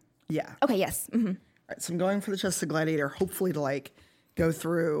gladiator. Yeah. Okay. Yes. Mm-hmm. All right. So I'm going for the chest of the gladiator, hopefully to like go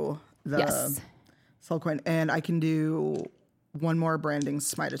through the soul coin, and I can do one more branding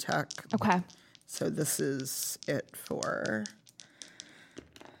smite attack. Okay. So this is it for.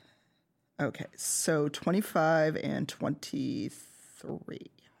 Okay, so 25 and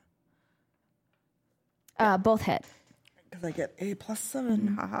 23. Both hit. Because I get a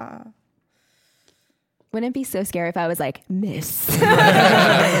 +7. Haha. Wouldn't it be so scary if I was like, miss? I'd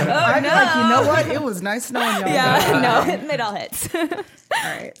be like, you know what? It was nice knowing y'all. Yeah, no, it all hits. All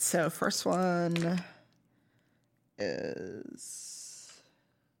right, so first one is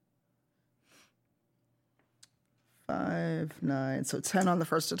 5, 9, so 10 on the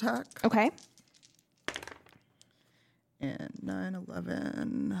first attack. Okay. And 9,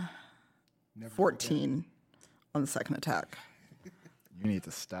 11, 14 on the second attack. You need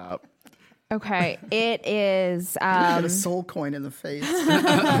to stop. Okay. It is. I get a soul coin in the face.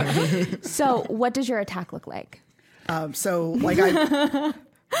 So what does your attack look like? So like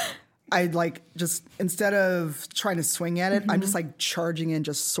I like just instead of trying to swing at it, I'm just like charging in,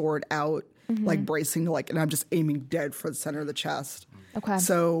 just sword out, like bracing to like, and I'm just aiming dead for the center of the chest. Okay.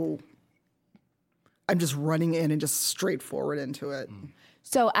 So I'm just running in and just straight forward into it.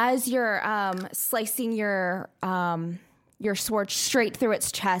 So as you're slicing your sword straight through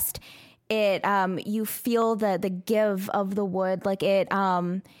its chest, it you feel the give of the wood, like it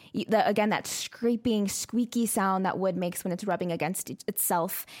again that scraping, squeaky sound that wood makes when it's rubbing against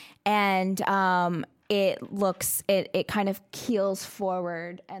itself, and it kind of keels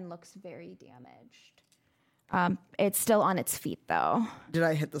forward and looks very damaged. It's still on its feet though. Did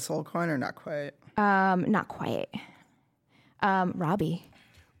I hit the soul coin or not quite? Not quite.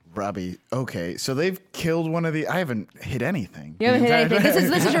 Robbie, okay, so they've killed one of the. I haven't hit anything. You haven't hit anything.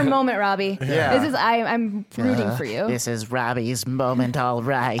 This is your moment, Robbie. Yeah. This is I'm rooting for you. This is Robbie's moment, all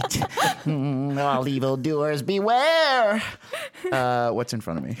right. All evildoers, beware. What's in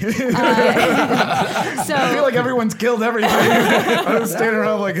front of me? So I feel like everyone's killed everything. I was standing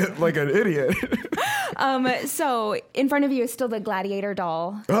around like an idiot. So in front of you is still the gladiator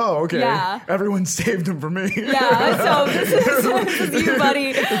doll. Oh, okay. Yeah. Everyone saved him for me. Yeah. So this is you,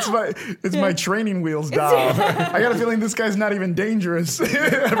 buddy. It's my training wheels doll. I got a feeling this guy's not even dangerous.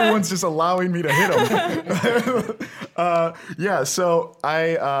 Everyone's just allowing me to hit him. Yeah. So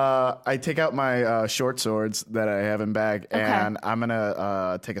I take out my short swords that I have in bag, and I'm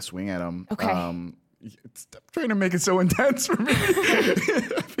gonna take a swing at him. Okay. Stop trying to make it so intense for me. I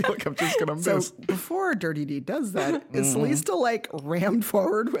feel like I'm just gonna So miss. before Dirty D does that, is Celie still like rammed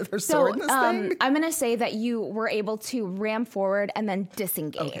forward with her sword in this thing? I'm going to say that you were able to ram forward and then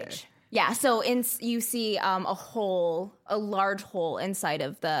disengage. Okay. Yeah, so you see a large hole inside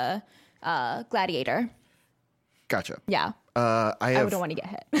of the gladiator. Gotcha. Yeah. I don't want to get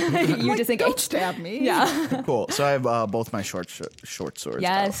hit. You disengage. Don't stab me. Yeah. Cool. So I have both my short swords.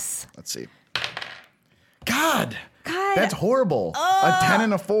 Yes. out. Let's see. God, God. that's horrible. A 10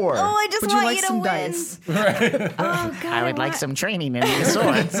 and a 4. Oh, I just Would want you like to some win. dice? Oh, God. I would like some training in these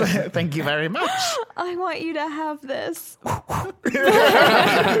swords. Thank you very much. I want you to have this.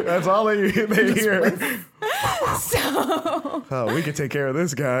 That's all they hear. So, Oh, we can take care of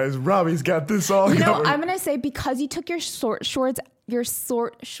this, guys. Robbie's got this all no, covered. I'm going to say because you took your swords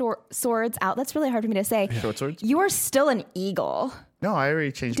out. That's really hard for me to say. Short swords? You are still an eagle. No, I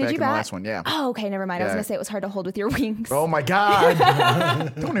already changed Did back you in the back? last one. Yeah. Oh, okay. Never mind. I was Yeah. going to say it was hard to hold with your wings. Oh my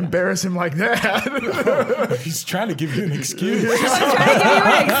God! Don't embarrass him like that. He's trying to give you an excuse. I'm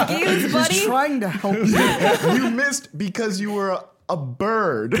trying to give you an excuse, buddy. He's trying to help you. You missed because you were a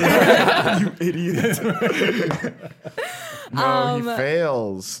bird. You idiot. No, he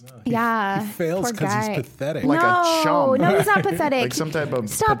fails. Yeah. Fails poor because he's guy. pathetic. Like no, a chum. No, he's not pathetic. Like some type of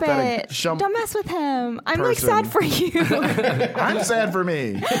Stop pathetic it. chum Don't mess with him. I'm like person. sad for you. I'm sad for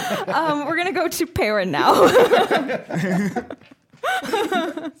me. We're going to go to Perrin now.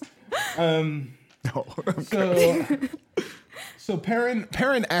 So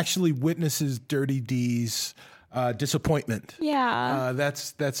Perrin actually witnesses Dirty D's disappointment. Yeah.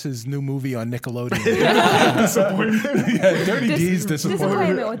 That's his new movie on Nickelodeon. Disappointment. Yeah, Dirty D's disappointment.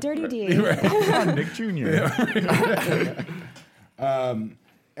 Disappointment with Dirty D. Nick Jr.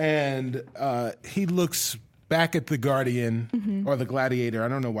 And he looks back at the Guardian or the Gladiator. I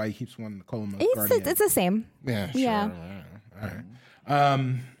don't know why he keeps wanting to call him a Guardian. It's the same. Yeah, sure. Yeah. All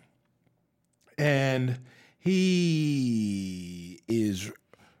right. And he is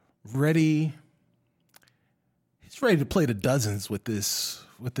ready. He's ready to play the dozens with this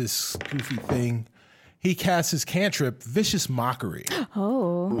goofy thing. He casts his cantrip, Vicious Mockery,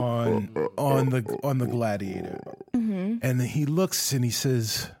 on the Gladiator, and then he looks and he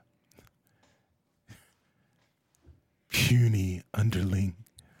says, "Puny underling,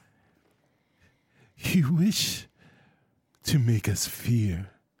 you wish to make us fear,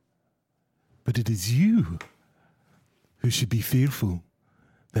 but it is you who should be fearful.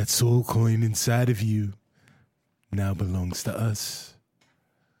 That soul coin inside of you now belongs to us.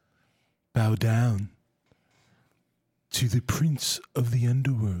 Bow down to the prince of the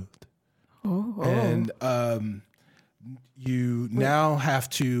underworld." And you now have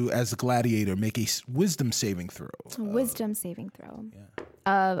to, as a gladiator, make a wisdom saving throw. Wisdom saving throw.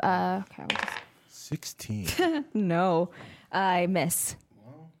 Okay. 16. No, I miss.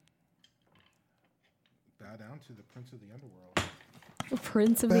 Bow down to the prince of the underworld.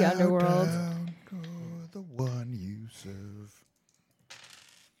 Prince of the underworld. The one you serve.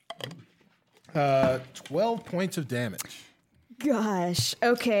 12 points of damage. Gosh.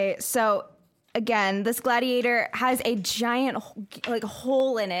 Okay. So again, this gladiator has a giant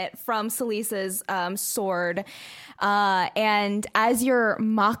hole in it from Celise's sword, and as you're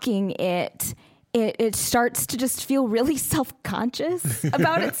mocking it. It starts to just feel really self-conscious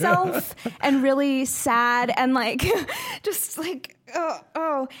about itself and really sad and just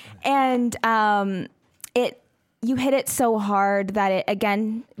oh. And you hit it so hard that it,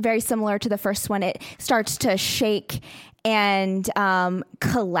 again, very similar to the first one, it starts to shake and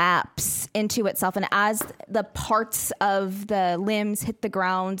collapse into itself. And as the parts of the limbs hit the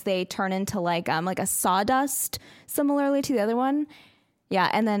ground, they turn into like a sawdust, similarly to the other one. Yeah,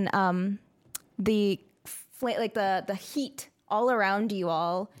 and then the heat all around you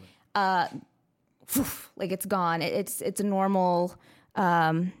all, it's gone. It's a normal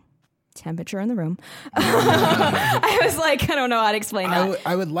temperature in the room. I was like, I don't know how to explain that.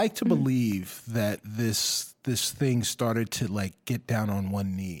 I would like to believe that this thing started to get down on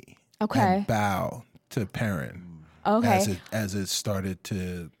one knee, and bow to Perrin, as it started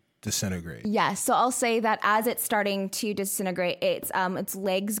to disintegrate. Yes, so I'll say that as it's starting to disintegrate, its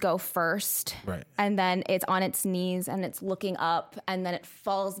legs go first, right, and then it's on its knees and it's looking up, and then it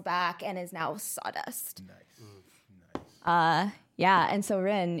falls back and is now sawdust. Nice. Yeah, and so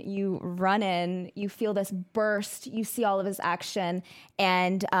Rinn, you run in, you feel this burst, you see all of this action,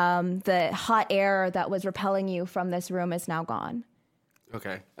 and the hot air that was repelling you from this room is now gone.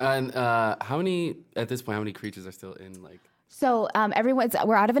 Okay, and how many creatures are still in So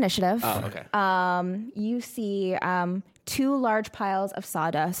we're out of initiative. Oh, okay. You see 2 large piles of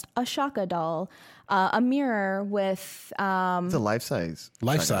sawdust, a Shaka doll, a mirror with It's a life-size.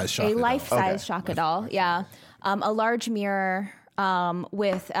 Shaka a doll. life-size Shaka doll. Yeah. A large mirror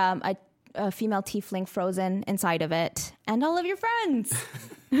with a female tiefling frozen inside of it, and all of your friends.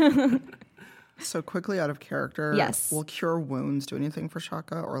 So quickly out of character. Yes. Will cure wounds do anything for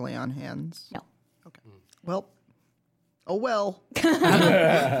Shaka or lay on hands? No. Okay. Well. Oh well.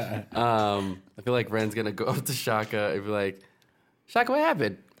 I feel like Ren's gonna go up to Shaka and be like, Shaka, what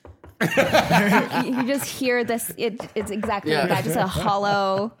happened? You just hear this. It's exactly like that. Just a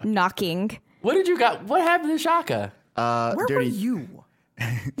hollow knocking. What did you got? What happened to Shaka? Where were Dirty. you?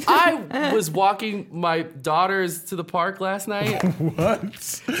 I was walking my daughters to the park last night.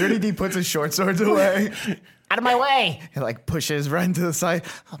 What? Dirty D puts his short swords away. Out of my way. He like pushes Ren to the side.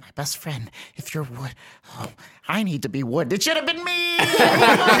 Oh, my best friend, if you're wood, I need to be wood. It should have been me.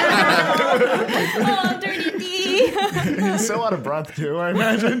 Oh, Dirty D. He's so out of breath too, I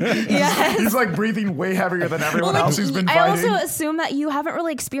imagine. Yes. He's like breathing way heavier than everyone else who's been I fighting. also assume that you haven't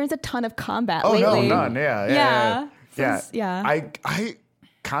really experienced a ton of combat Oh lately. no, none. Yeah. Yeah. I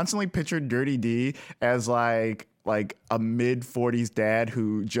constantly pictured Dirty D as like a mid-40s dad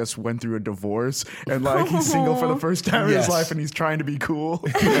who just went through a divorce and like he's single for the first time in his Yes. life and he's trying to be cool.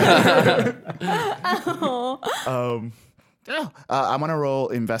 I'm gonna roll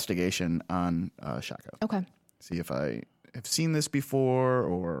investigation on Shaka. Okay. See if I have seen this before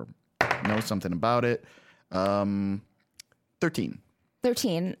or know something about it. 13.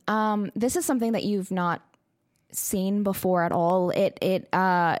 13. This is something that you've not seen before at all.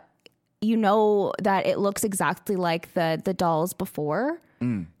 You know that it looks exactly like the dolls before.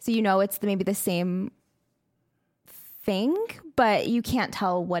 So you know it's maybe the same thing, but you can't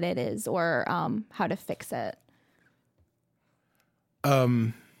tell what it is or how to fix it.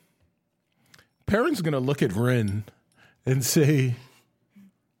 Perrin's going to look at Rinn and say,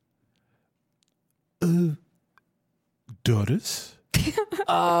 daughters?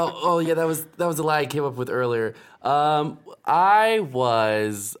 Oh yeah, that was a lie I came up with earlier. I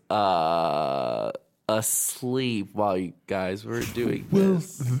was asleep while you guys were doing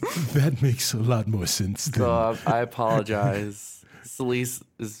this. That makes a lot more sense then. So I apologize. Celeste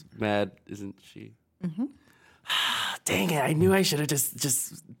is mad, isn't she? Mm-hmm. Dang it! I knew I should have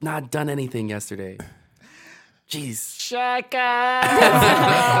just not done anything yesterday. Jeez. Shaka.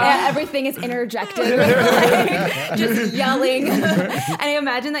 Yeah, everything is interjected, like, just yelling. And I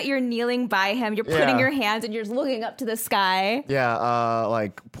imagine that you're kneeling by him, you're putting your hands and you're just looking up to the sky. Yeah,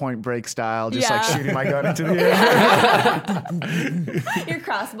 like Point Break style, just Yeah. like shooting my gun into the air. Your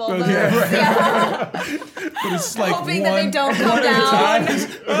crossbow bows. But it's like Hoping that they don't come down.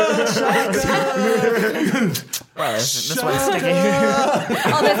 This one's sticky.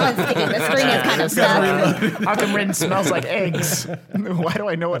 Oh, this one's sticking. The string is kind of stuck. How come Rinn smells like eggs? Why do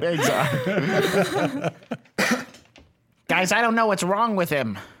I know what eggs are? Guys, I don't know what's wrong with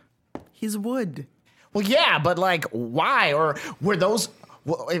him. He's wood. Well, yeah, but like, why? Or were those?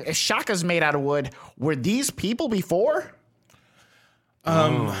 Well, if Shaka's made out of wood, were these people before?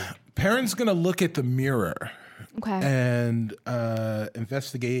 Perrin's going to look at the mirror Okay. and roll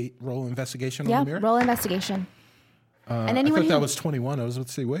investigation on Yeah, the mirror. roll investigation. And I anyone thought that who... was 21. I was about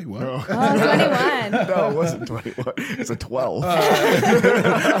to say, wait, what? Oh, 21. No, it wasn't 21. It's a 12.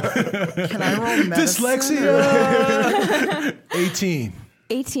 Can I roll medicine? Dyslexia! 18.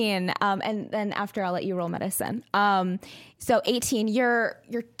 18, and then after I'll let you roll medicine. So 18, you're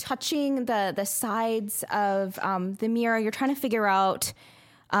touching the sides of the mirror. You're trying to figure out.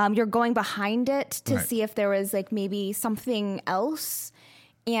 You're going behind it to Right. see if there was like maybe something else.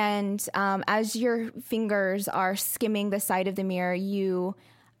 And as your fingers are skimming the side of the mirror,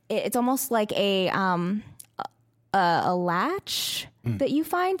 it's almost like a latch that you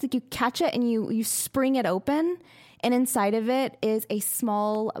find. Like you catch it and you spring it open. And inside of it is a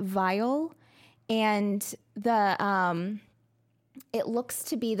small vial, and it looks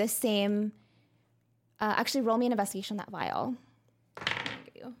to be the same. Actually, roll me an investigation on that vial. I don't wanna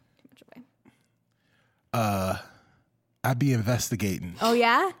give you too much away. I'd be investigating. Oh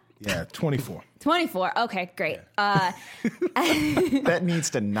yeah, Yeah, 24. 24. Okay, great. That needs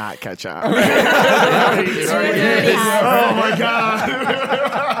to not catch on. Oh my God.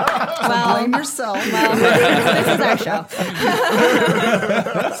 Blame yourself. This is our show.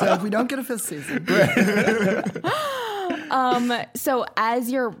 So if we don't get a fifth season, So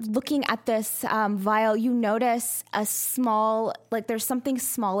as you're looking at this vial, you notice a small, like there's something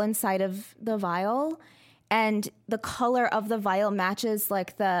small inside of the vial, and the color of the vial matches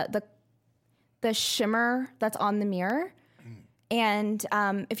like the shimmer that's on the mirror. And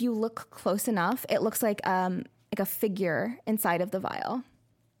if you look close enough, it looks like a figure inside of the vial.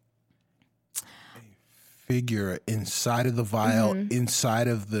 Figure inside of the vial, inside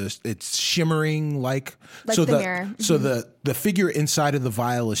of it's shimmering like so the mirror. So the figure inside of the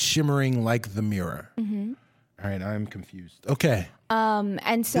vial is shimmering like the mirror. All right, I'm confused. Okay.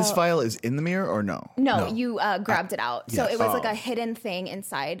 And so This vial is in the mirror or no? No, you grabbed it out. So yes. it was like a hidden thing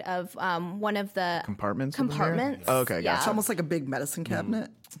inside of one of the Compartments of the mirror? compartments. Oh, okay, Yeah. It's almost like a big medicine cabinet.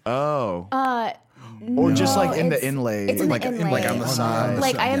 Oh. Or just like in the inlay, it's in the like inlay. like on the side.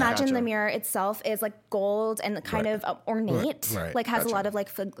 Like I Yeah, imagine gotcha. the mirror itself is like gold and kind of ornate, Right. like has a lot of like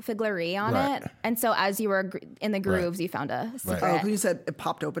figlery on Right. it. And so as you were in the grooves, you found a secret. Oh, when you said it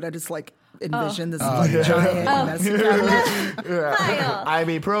popped open, I just like envisioned this like giant medicine cabinet. Vial.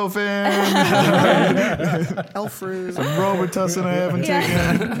 Ibuprofen, Elf fruit. Robitussin I haven't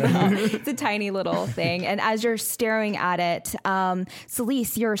taken. It's a tiny little thing. And as you're staring at it,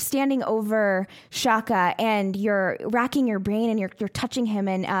 Celeste, you're standing over Shaka and you're racking your brain and you're touching him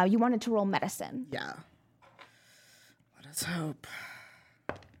and you wanted to roll medicine. Yeah. Let us hope.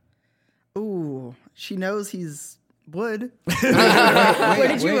 Ooh, she knows he's wood. Where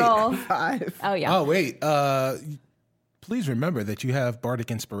did you roll? 5. Oh, yeah. Oh wait, please remember that you have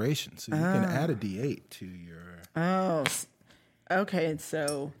bardic inspiration, so you can add a D8 to your. Oh, okay.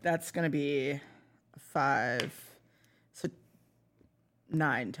 So that's gonna be 5. So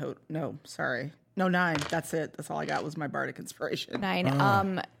 9 total. No, sorry. No, 9. That's it. That's all I got was my bardic inspiration.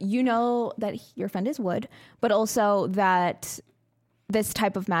 9. You know that your friend is wood, but also that this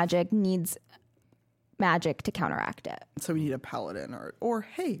type of magic needs magic to counteract it. So we need a paladin or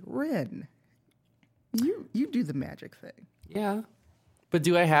hey, Rinn. You do the magic thing. Yeah. But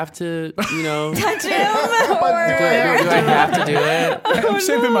do I have to, Touch him? do I have to do it? I'm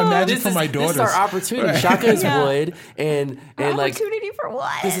saving my magic for my This daughters. is our opportunity. Shaka is wood, and like Opportunity for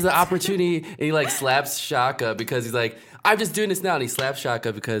what? this is an opportunity. And he like slaps Shaka because he's like, I'm just doing this now, and he slaps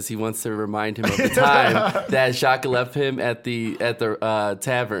Shaka because he wants to remind him of the time that Shaka left him at the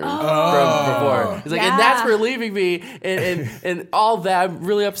tavern from before. He's like, and that's for leaving me, and all that. I'm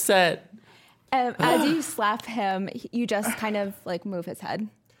really upset. As you slap him, you just kind of like move his head.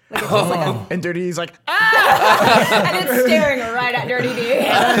 Like it's just like a, And Dirty's like, and it's staring right at Dirty D.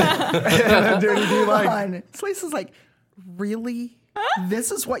 and Dirty D like, On. Slice is like, really?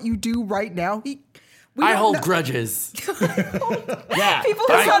 This is what you do right now? I hold grudges. yeah. People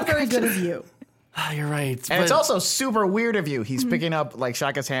That's who not very good of you. You're right. And it's also super weird of you. He's picking up like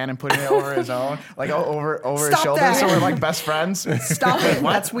Shaka's hand and putting it over his own, like over his Stop shoulder. that. So we're like best friends. Stop it.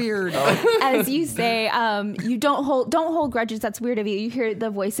 That's weird. As you say, you don't hold grudges. That's weird of you. You hear the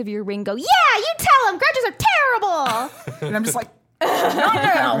voice of your ring go, "Yeah, you tell him grudges are terrible." And I'm just like, not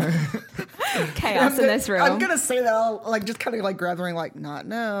now. Chaos in this room. I'm gonna say that all like just kind of like gathering like, not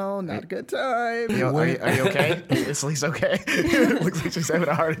now, not a good time. Yo, are you okay? Is Lisa okay? Looks like she's having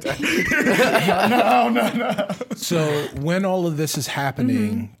a heart attack. No. So when all of this is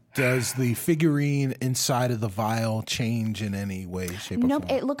happening, does the figurine inside of the vial change in any way, shape, or Nope.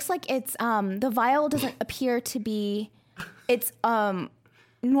 form? It looks like it's the vial doesn't appear to be. It's in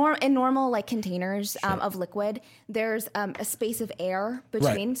normal like containers of liquid. There's a space of air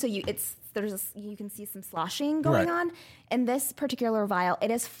between, Right. so you can see some sloshing going Right. on. In this particular vial,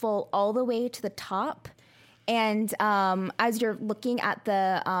 it is full all the way to the top, and as you're looking at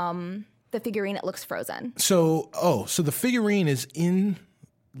the figurine, it looks frozen. So the figurine is in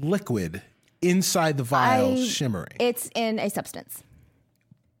liquid inside the vial, shimmering. It's in a substance.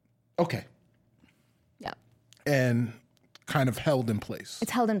 Okay, Yeah, and kind of held in place.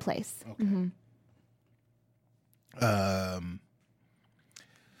 it's held in place.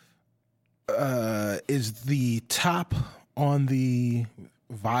 Is the top on the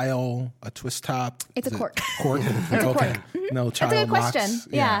vial a twist top? It's Is a it cork. Cork. Okay. No That's child a good question. locks.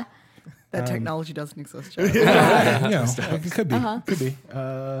 Yeah. That technology doesn't exist. Joe. It could be. Could be.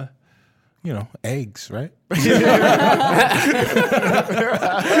 Eggs, right? Yeah,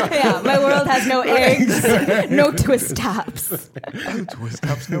 my world has no eggs, no twist tops. Twist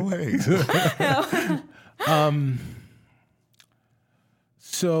ups, no eggs.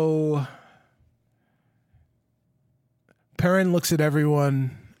 So Perrin looks at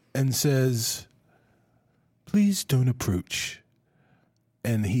everyone and says, "Please don't approach."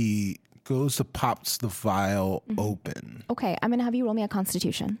 And he goes to pops the vial open. Okay, I'm gonna have you roll me a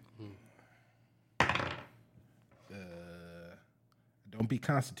Constitution. Don't be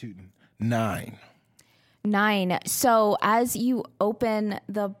constituting. 9. 9. So as you open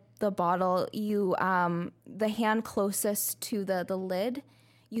the bottle, you the hand closest to the lid,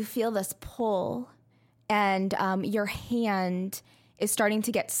 you feel this pull, and your hand is starting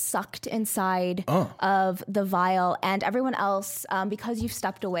to get sucked inside of the vial, and everyone else, because you've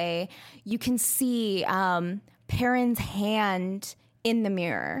stepped away, you can see Perrin's hand in the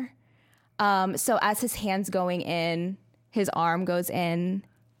mirror. So as his hand's going in, his arm goes in,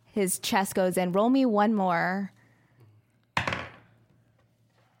 his chest goes in. Roll me one more.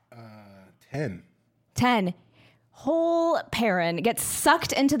 10. 10. Whole Perrin gets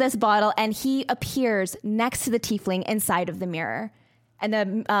sucked into this bottle, and he appears next to the tiefling inside of the mirror. And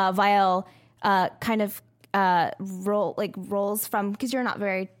the vial kind of rolls from, because you're not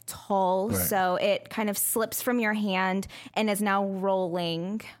very tall, Right. so it kind of slips from your hand and is now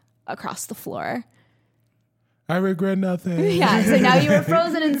rolling across the floor. I regret nothing. Yeah, so now you are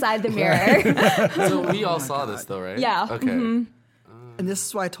frozen inside the mirror. So we all saw this, though, right? Yeah. Okay. Mm-hmm. And this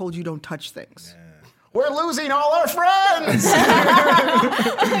is why I told you don't touch things. We're losing all our friends.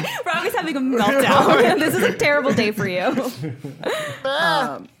 Robbie's having a meltdown. This is a terrible day for you. Is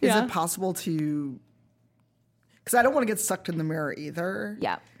Yeah. it possible to... Because I don't want to get sucked in the mirror either.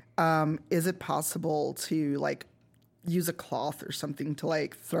 Yeah. Is it possible to, like, use a cloth or something to,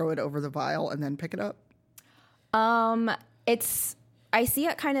 like, throw it over the vial and then pick it up? I see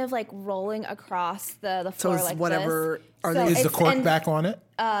it kind of like rolling across the So floor it's like whatever... this. Are So they... Is the it's- cork and- back on it?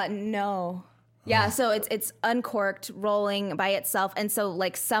 No. Yeah, so it's uncorked, rolling by itself, and so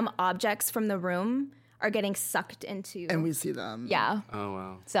like some objects from the room are getting sucked into. And we see them. Yeah. Oh,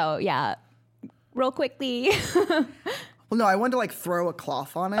 wow. So yeah, roll quickly. Well, no, I wanted to, like, throw a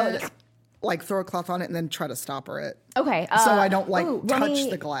cloth on it. Like, throw a cloth on it and then try to stopper it. Okay. So I don't, like, roll touch me-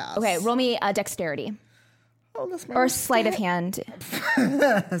 the glass. Okay, roll me dexterity Oh, that's my or sleight of hand.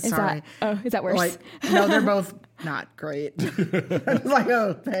 Sorry. Is that worse? Like, no, they're both not great. I was like,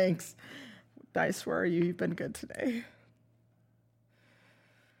 oh, thanks. Dice, where are you? You've been good today.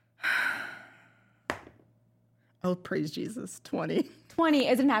 Oh, praise Jesus. 20. 20.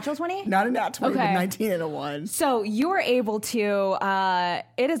 Is it a natural 20? Not a nat 20, Okay. but 19 and a 1. So you were able to,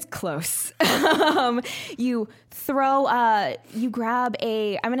 it is close. You throw, you grab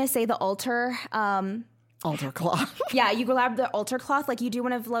I'm going to say the altar. Altar cloth. Yeah, you grab the altar cloth. Like you do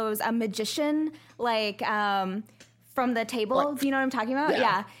one of those, a magician, like from the table. Do you know what I'm talking about?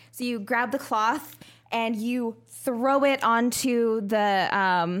 Yeah. So you grab the cloth and you throw it onto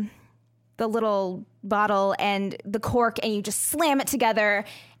the little bottle and the cork, and you just slam it together.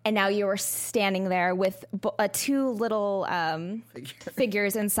 And now you are standing there with two little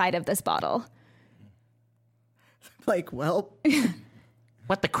figures inside of this bottle. Like, well,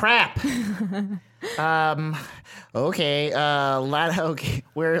 What the crap? Okay, okay,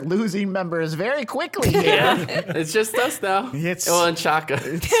 we're losing members very quickly here. It's just us now. It's- and Shaka.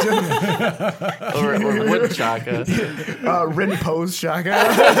 or would Shaka. Rinn pose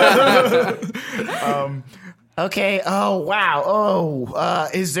Shaka. Okay, oh wow,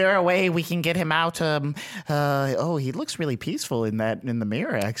 is there a way we can get him out? He looks really peaceful in the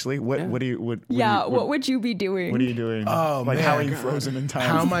mirror, actually. What do you What would you be doing? what are you doing? Oh, like man. how are you frozen in time?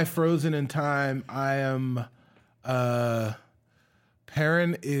 How am I frozen in time? I am.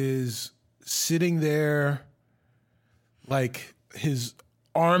 Perrin is sitting there, like his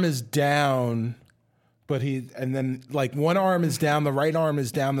arm is down, but and then like one arm is down, the right arm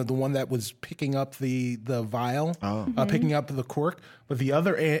is down, the one that was picking up the vial, picking up the cork, but the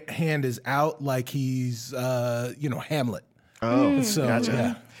other hand is out, like he's Hamlet. Oh, So gotcha.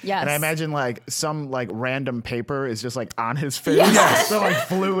 yeah. Yes. And I imagine like some like random paper is just like on his face. Yes. So like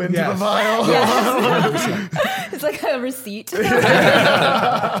flew into Yes. the vial. Yes. It's like a receipt. so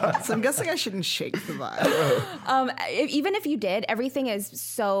I'm guessing I shouldn't shake the vial. Even if you did, everything is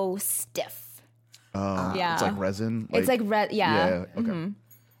so stiff. Yeah. It's like resin. It's like red. Yeah. Okay.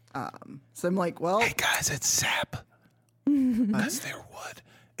 So I'm like, well, Hey guys, it's sap. Because they're wood.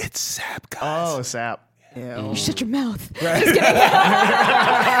 It's sap, guys. Oh, sap. ew. Shut your mouth. Just kidding.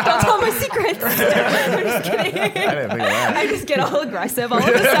 Don't tell my secrets. I'm just kidding. I didn't think of that. I just get all aggressive all of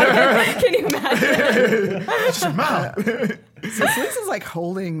a sudden. Can you imagine? So Celeste is like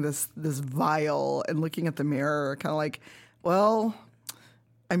holding this vial and looking at the mirror, kind of like, well,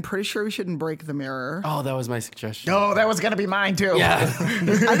 I'm pretty sure we shouldn't break the mirror. Oh, that was my suggestion. Oh, that was gonna be mine too. Yeah.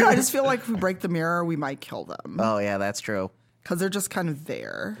 I know. I just feel like if we break the mirror, we might kill them Oh yeah, that's true. because they're just kind of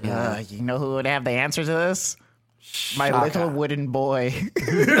there. You know who would have the answer to this? My Shaka. little wooden boy.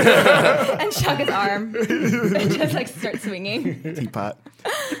 And Shaka's arm. And just like start swinging. Teapot.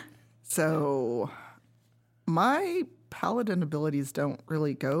 So my paladin abilities don't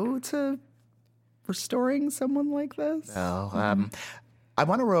really go to restoring someone like this. I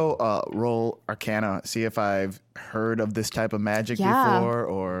want to roll Arcana, see if I've heard of this type of magic Yeah. before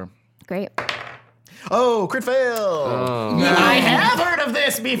or. Great. Oh, crit fail. Oh. I have heard of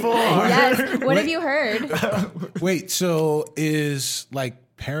this before. Yes. What have you heard? Wait, so is like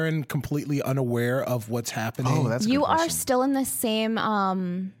Perrin completely unaware of what's happening? Oh, that's a You good are question. still in the same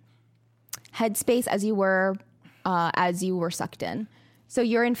headspace as you were sucked in. So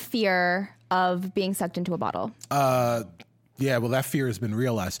you're in fear of being sucked into a bottle. Yeah, well, that fear has been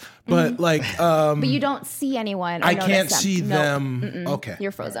realized. But like, But you don't see anyone. Or I notice can't them. see Nope. them. Okay.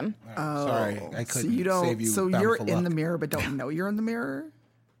 You're frozen. Sorry, I So couldn't you don't. save you. So Bound you're for in luck. the mirror, but don't know you're in the mirror.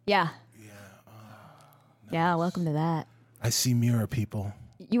 Yeah. Yeah, welcome to that. I see mirror people.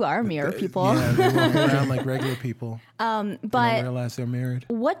 You are mirror people. Yeah, they walk around like regular people. They don't But realize they're mirrored.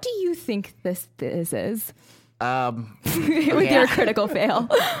 what do you think this is? With Yeah. your critical fail.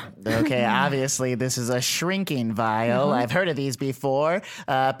 Okay, obviously this is a shrinking vial. I've heard of these before.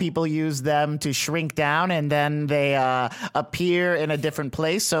 People use them to shrink down and then they appear in a different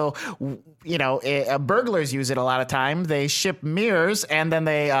place. So, burglars use it a lot of time. They ship mirrors and then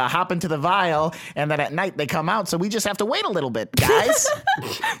they hop into the vial and then at night they come out. So we just have to wait a little bit, guys.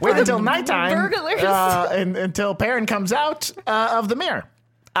 Wait until nighttime. Burglars. Until Perrin comes out of the mirror,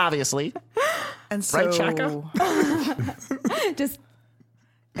 obviously. And so, Right, Shaka? Just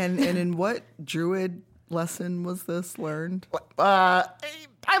and in what druid lesson was this learned? I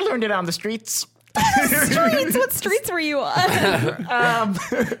learned it on the streets. streets. What streets were you on?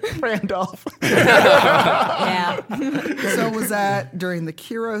 Randolph. Yeah. So was that during the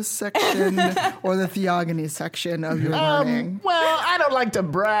Kyros section or the Theogony section of your learning? Well, I don't like to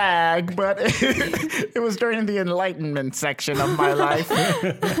brag, but it was during the Enlightenment section of my life.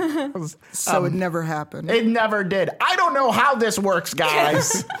 So it never happened. It never did. I don't know how this works,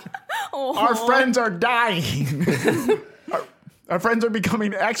 guys. Our friends are dying. Our friends are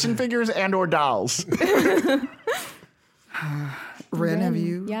becoming action figures and or dolls. Rinn, have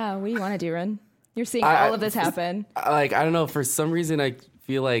you? Yeah, what do you want to do, Rinn? You're seeing all of this happen. Like, I don't know. For some reason, I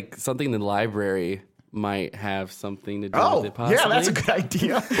feel like something in the library might have something to do with it. Possibly. Yeah, that's a good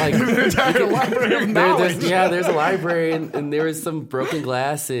idea. Like An entire library of knowledge. there's a library, and there was some broken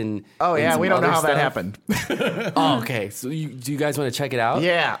glass and. Oh and yeah, some we don't know other how that stuff. happened. Oh, okay. So do you guys want to check it out?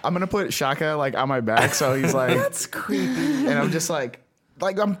 Yeah, I'm gonna put Shaka like on my back, so he's like, That's creepy. and I'm just like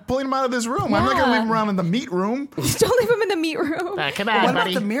I'm pulling him out of this room. I'm not gonna leave him around in the meat room. Don't leave him in the meat room. Come What on, about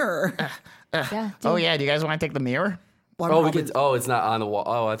buddy. the mirror? Yeah. Oh yeah, do you guys want to take the mirror? Well, Oh, we probably- could. Oh, it's not on the wall.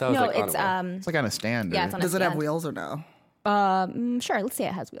 Oh, I thought it was No, like it's on a wall. It's like on a stand. yeah, it's on a Does it have stand. wheels or no? Sure, let's say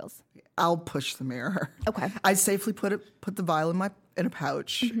it has wheels. I'll push the mirror. Okay. I safely put the vial in a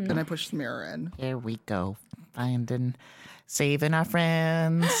pouch, and I push the mirror in. Here we go, finding, saving our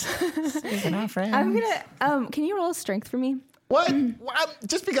friends, saving our friends. I'm gonna. Can you roll a strength for me? What?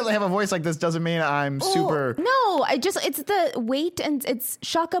 Just because I have a voice like this doesn't mean I'm super. Oh, no, it's the weight and it's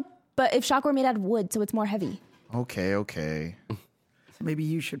Shaka, but if Shaka were made out of wood, so it's more heavy. Okay. Maybe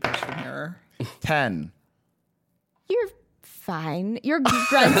you should push the mirror. 10. You're fine. You're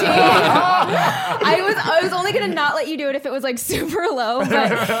grunting. I was only gonna not let you do it if it was like super low,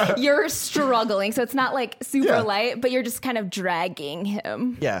 but you're struggling, so it's not like super light, but you're just kind of dragging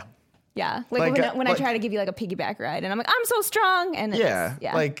him. Yeah. Yeah, Like, when I like- try to give you like a piggyback ride, and I'm like, I'm so strong, and Yeah.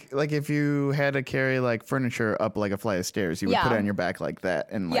 yeah, Like if you had to carry like furniture up like a flight of stairs, you would put it on your back like that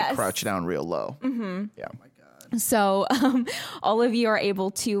and like Yes. crouch down real low. Mm-hmm. Yeah. So all of you are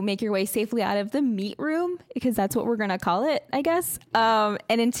able to make your way safely out of the meat room, because that's what we're going to call it, I guess, and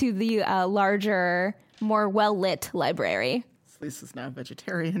into the larger, more well-lit library. Lisa's now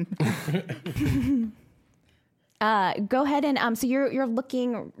vegetarian. Go ahead and so you're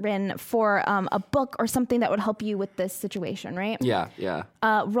looking, Rinn, for a book or something that would help you with this situation, right? Yeah.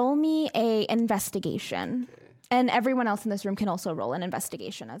 Roll me a investigation. And everyone else in this room can also roll an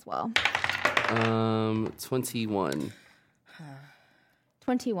investigation as well. 21.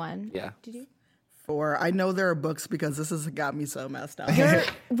 21. Yeah. I know there are books because this has got me so messed up. You're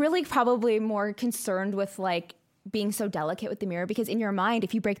really probably more concerned with like being so delicate with the mirror, because in your mind,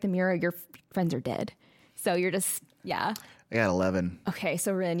 if you break the mirror, your friends are dead. So you're just, yeah. I got 11. Okay,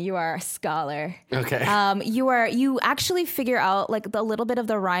 so Rinn, you are a scholar. Okay. You actually figure out like a little bit of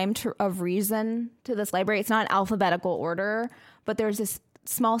the rhyme of reason to this library. It's not an alphabetical order, but there's this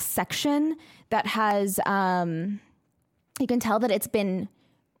small section that has, you can tell that it's been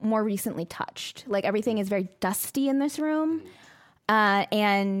more recently touched. Like everything is very dusty in this room.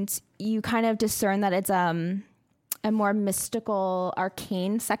 And you kind of discern that it's a more mystical,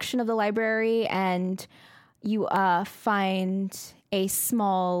 arcane section of the library. And you find a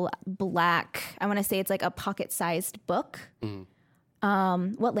small black, I want to say it's like a pocket-sized book.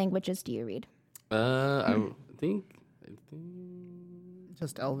 What languages do you read? I think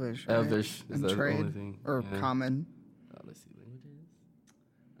Just Elvish. Right? Elvish is and the trade, only thing. or common. Let's see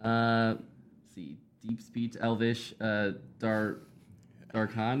languages. See deep speech, Elvish,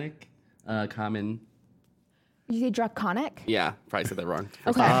 Darkonic, common. You say draconic? Yeah, probably said that wrong.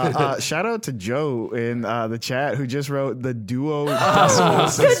 Okay. Shout out to Joe in the chat who just wrote the duo decimal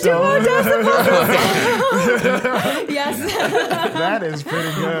system. Yes. That is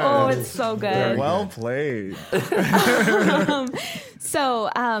pretty good. Oh, it's so good. Well played. So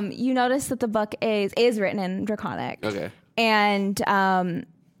you notice that the book is written in Draconic. Okay. And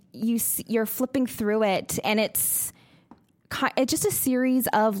you're flipping through it, and it's just a series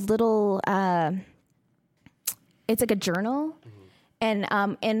of little. It's like a journal,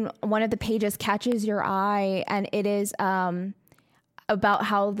 and in one of the pages catches your eye, and it is about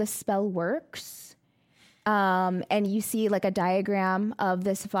how the spell works. And you see like a diagram of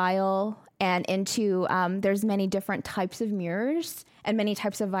this vial, and into there's many different types of mirrors and many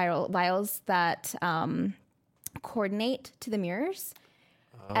types of vials that coordinate to the mirrors.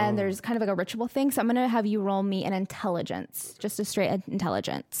 And there's kind of like a ritual thing. So I'm going to have you roll me an intelligence, just a straight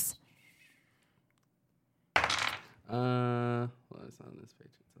intelligence. Well, it's not on this page.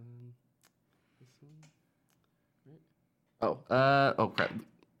 It's on this one. Oh,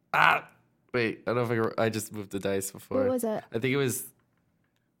 crap. Wait, I don't know if I just moved the dice before. What was it? I think it was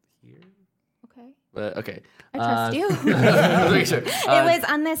here. Okay. But okay. I trust you. Make sure. It was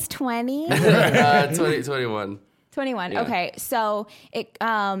on this 20. 21. 21. Yeah. Okay. So it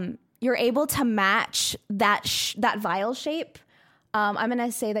you're able to match that vial shape. I'm going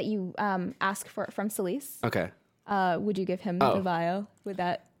to say that you ask for it from Celise. Okay. Would you give him the vial? Would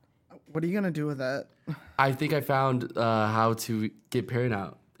that? What are you gonna do with that? I think I found how to get Perrin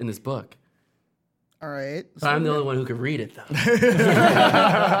out in this book. All right. But I'm the only one who can read it, though.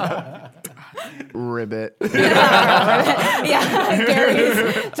 Ribbit. Yeah, Gary's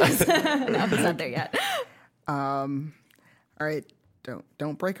just no, he's not there yet. All right.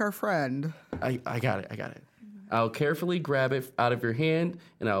 Don't break our friend. I got it. I'll carefully grab it out of your hand,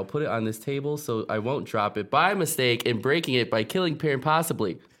 and I'll put it on this table so I won't drop it by mistake and breaking it by killing Perrin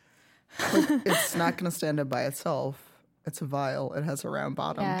possibly. It's not gonna stand up by itself. It's a vial. It has a round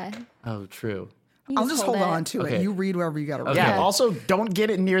bottom. Yeah. Oh, true. I'll just hold on to Okay. it. You read wherever you gotta read. Yeah. Okay. Also, don't get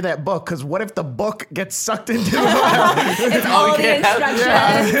it near that book, because what if the book gets sucked into the It's all the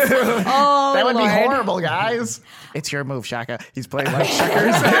instructions. Oh, That would be Lord. horrible, guys. It's your move, Shaka. He's playing like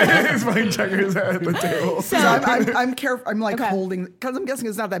checkers. He's playing checkers at the table. So I'm careful. I'm like Okay. holding, because I'm guessing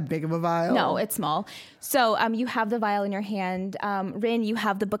it's not that big of a vial. No, it's small. So you have the vial in your hand. Rinn, you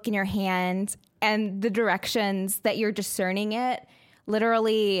have the book in your hand, and the directions that you're discerning it.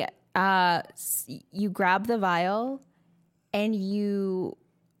 Literally, you grab the vial and you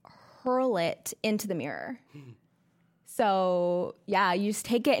hurl it into the mirror. So yeah, you just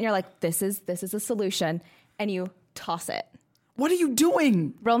take it and you're like, this is a solution, and you toss it. What are you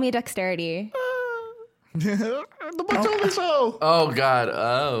doing? Roll me a dexterity. The book told me so. Oh, God.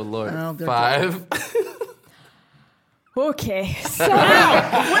 Oh, Lord. Oh, they're 5. Okay. So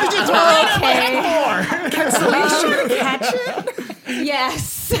What did you throw it okay. Can Celeste try to catch it? Yes.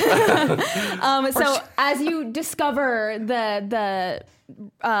 So as you discover the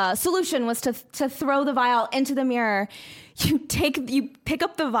solution was to throw the vial into the mirror, you pick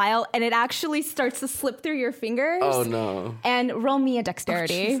up the vial and it actually starts to slip through your fingers. Oh, no. And roll me a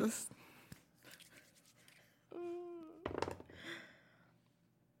dexterity. Jesus.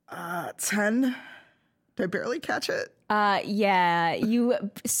 10. Did I barely catch it? Yeah.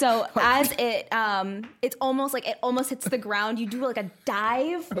 So as it's almost like it almost hits the ground. You do like a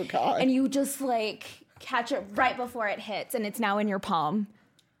dive. Oh, God. And you just like catch it right before it hits, and it's now in your palm.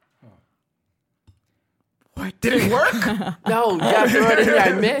 What? Did it work? No, you got to throw it in there.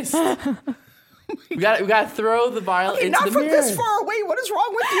 I missed. We got to throw the vial into Not the from mirror. this far away. What is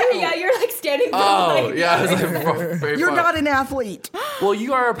wrong with you? Yeah, you're like standing. Oh, like, yeah. I was like, very You're far. not an athlete. Well,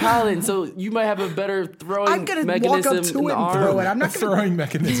 you are a paladin, so you might have a better throwing I'm going to walk mechanism up to in it the and arm. throw it. I'm not going to. Throwing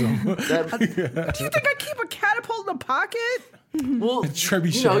mechanism. Do you think I keep a catapult in the pocket? Well,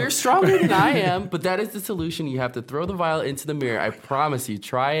 Trebuchet. you're stronger than I am, but that is the solution. You have to throw the vial into the mirror. I promise you.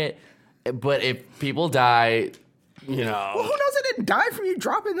 Try it. But if people die, you know. Well, who knows it didn't die from you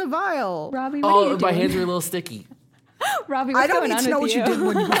dropping the vial? Robbie, what are you Oh, my doing? hands are a little sticky. Robbie, what's I don't going need on to know with what you did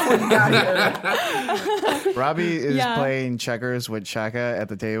before you got here. Robbie is Yeah. playing checkers with Shaka at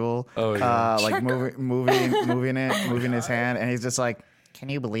the table. Oh, yeah. Like moving his hand, and he's just like, "Can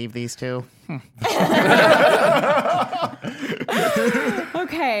you believe these two?"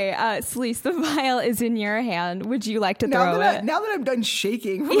 Okay, Celise, the vial is in your hand. Would you like to throw it? Now that I'm done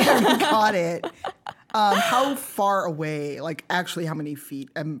shaking from having caught it, How far away? Like, actually, how many feet?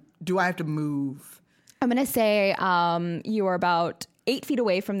 Do I have to move? I'm going to say you are about 8 feet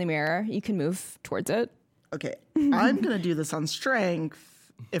away from the mirror. You can move towards it. Okay, I'm going to do this on strength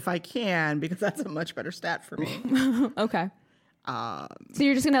if I can, because that's a much better stat for me. Okay. So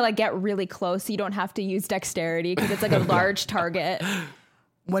you're just going to like get really close so you don't have to use dexterity because it's like a large target.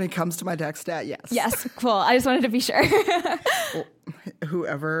 When it comes to my dex stat, yes. Yes, cool. I just wanted to be sure. Well,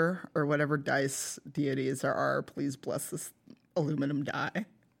 whoever or whatever dice deities there are, please bless this aluminum die.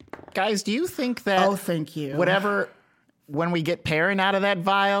 Guys, do you think that Oh, thank you. when we get Perrin out of that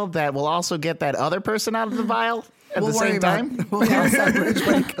vial, that we'll also get that other person out of the vial at the same time? We'll cross that bridge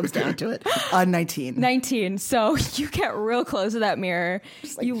when it comes down to it. 19. 19. So you get real close to that mirror.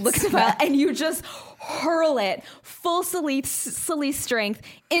 You look at the vial and you just hurl it full Solis strength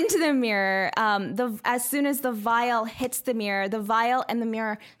into the mirror. As soon as the vial hits the mirror, the vial and the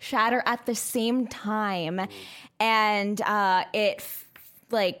mirror shatter at the same time. And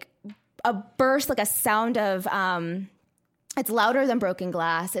like a burst, like a sound of, it's louder than broken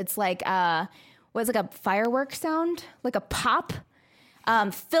glass. It's like, was like a firework sound, like a pop,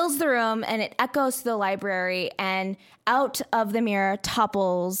 fills the room and it echoes to the library, and out of the mirror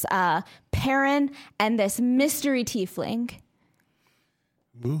topples Perrin and this mystery tiefling.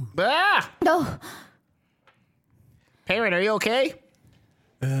 Ah! No. Perrin, are you okay?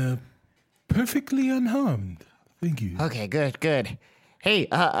 Perfectly unharmed. Thank you. Okay, good. Hey,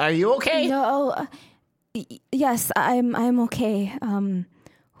 are you okay? No. Yes, I'm okay.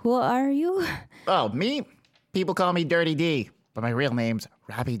 Who are you? Oh, me? People call me Dirty D, but my real name's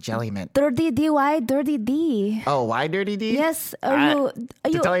Robbie Jellymint. Dirty D. Why Dirty D? Oh, why Dirty D? Yes. To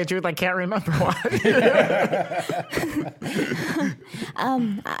tell you the truth, I can't remember why.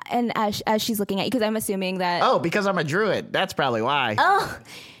 And as she's looking at you, because I'm assuming that. Oh, because I'm a druid. That's probably why.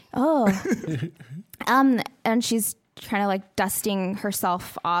 Oh. And she's kind of like dusting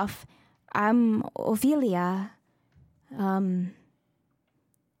herself off. I'm Ophelia.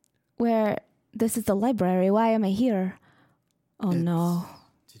 Where this is the library. Why am I here? Oh no.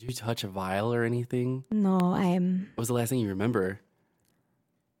 Did you touch a vial or anything? No, I'm. What was the last thing you remember?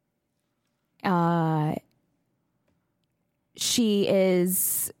 She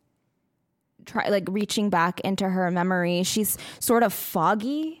is reaching back into her memory. She's sort of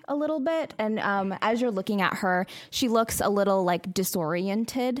foggy a little bit, and as you're looking at her, she looks a little like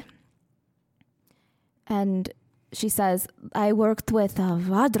disoriented. And she says, I worked with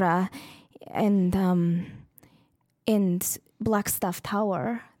Vadra and in Blackstaff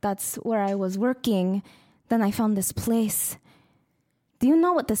Tower. That's where I was working. Then I found this place. Do you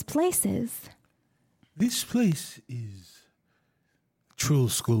know what this place is? This place is Troll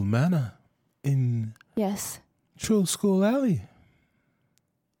School Manor in Yes. Troll School Alley.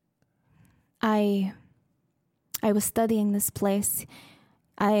 I was studying this place.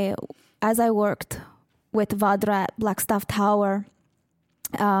 As I worked with Vadra at Blackstaff Tower,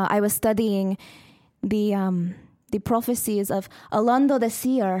 I was studying the prophecies of Alando the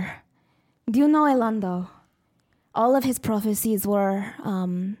Seer. Do you know Alando? All of his prophecies are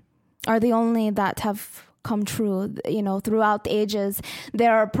the only that have come true. You know, throughout the ages,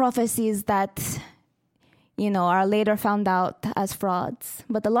 there are prophecies that, are later found out as frauds.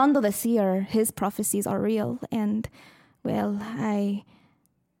 But Alando the Seer, his prophecies are real. And, well,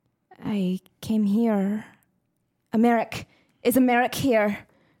 I came here. Americ. Is Americ here?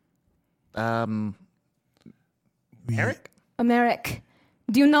 Eric? Americ.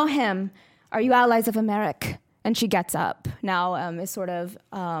 Do you know him? Are you allies of Americ? And she gets up now, is sort of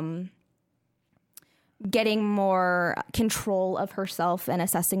getting more control of herself and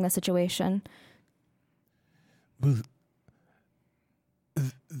assessing the situation. Well,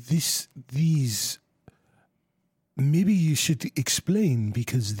 these, maybe you should explain,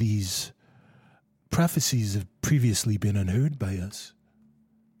 because these prophecies have previously been unheard by us.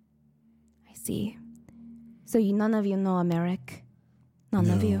 I see. So none of you know Americ? None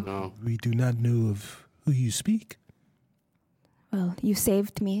of you? No. We do not know of who you speak. Well, you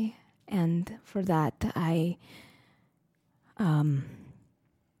saved me, and for that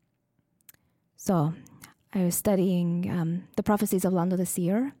So I was studying the prophecies of Lando the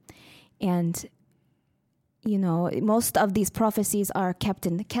Seer, and most of these prophecies are kept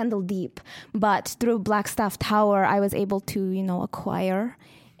in Candle Deep, but through Blackstaff Tower, I was able to, acquire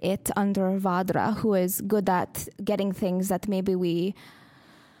it under Vadra, who is good at getting things that maybe we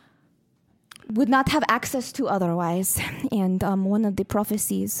would not have access to otherwise. And one of the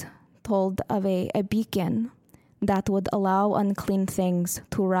prophecies told of a beacon that would allow unclean things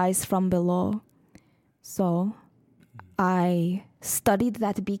to rise from below. So I studied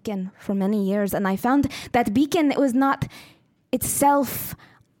that beacon for many years, and I found that beacon, it was not itself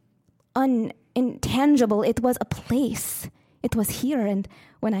intangible. It was a place. It was here, and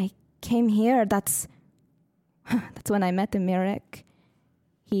when I came here, that's when I met Emeric.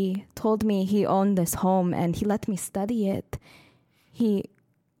 He told me he owned this home, and he let me study it. He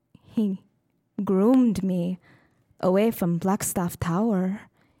groomed me away from Blackstaff Tower.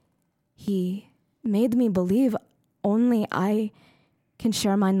 He made me believe only I can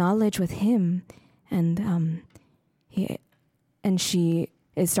share my knowledge with him, and she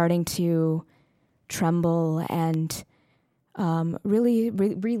is starting to tremble and really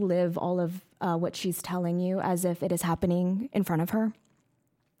relive all of what she's telling you as if it is happening in front of her.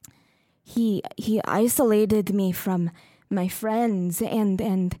 He isolated me from my friends,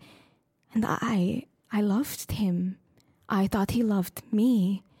 and I loved him. I thought he loved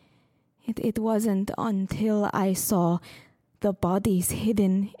me. It wasn't until I saw the bodies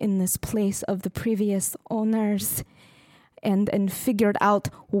hidden in this place of the previous owners and figured out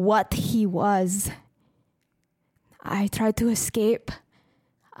what he was. I tried to escape.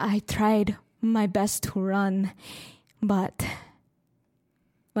 I tried my best to run, but,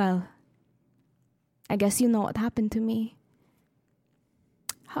 well, I guess you know what happened to me.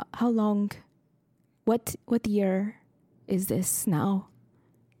 How long? What year is this now?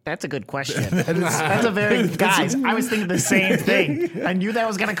 That's a good question. That's a very... Guys, I was thinking the same thing. I knew that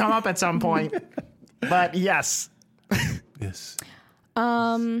was going to come up at some point. But yes. Yes.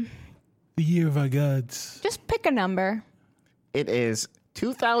 The year of our gods. Just pick a number. It is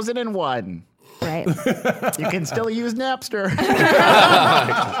 2001. Right. You can still use Napster.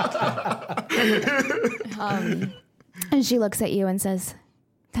 And she looks at you and says,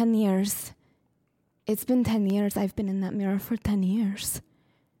 10 years. It's been 10 years. I've been in that mirror for 10 years.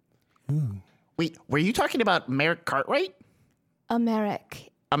 Wait, were you talking about Merrick Cartwright?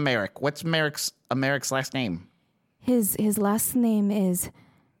 Emeric. What's Merrick's last name? His last name is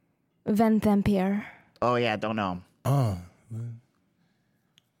Van Thampier. Oh yeah, don't know.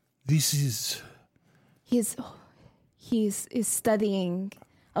 This is... He's studying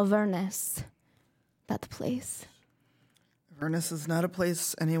Avernus, that place. Avernus is not a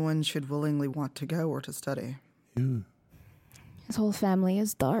place anyone should willingly want to go or to study. Ooh. His whole family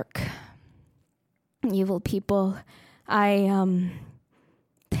is dark. Evil people. 10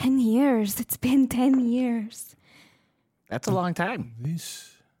 years. It's been 10 years. That's a long time.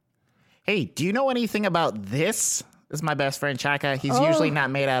 This... Hey, do you know anything about this? This is my best friend, Shaka. He's usually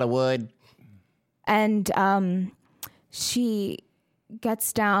not made out of wood. And she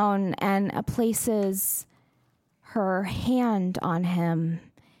gets down and places her hand on him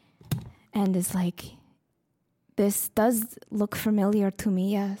and is like, this does look familiar to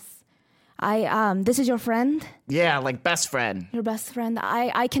me, yes. This is your friend? Yeah, like best friend. Your best friend.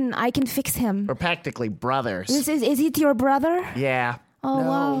 I can fix him. We're practically brothers. Is it your brother? Yeah. Oh, No.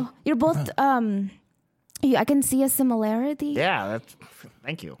 wow. You're both, I can see a similarity. Yeah,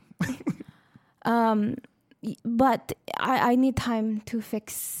 thank you. But I need time to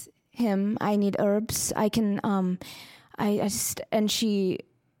fix him. I need herbs. I can, and she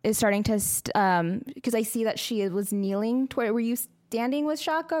is starting to, because I see that she was kneeling. Were you standing with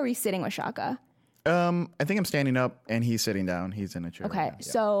Shaka or were you sitting with Shaka? I think I'm standing up and he's sitting down. He's in a chair. Okay, right now.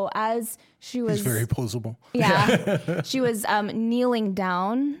 Yeah. so as she was... He's very posable. Yeah. She was kneeling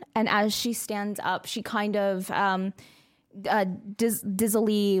down, and as she stands up, she kind of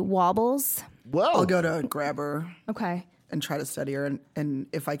dizzily wobbles. Whoa. I'll go to grab her Okay. and try to steady her, and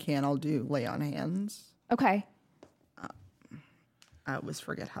if I can, I'll do lay on hands. Okay. I always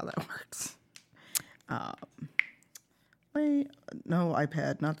forget how that works. No,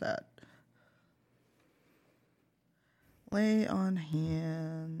 iPad, not that. Lay on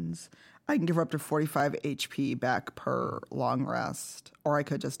hands. I can give her up to 45 HP back per long rest, or I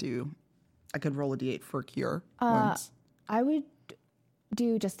could roll a D8 for cure wounds. I would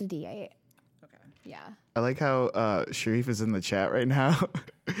do just a D8. Okay. Yeah. I like how Sharif is in the chat right now.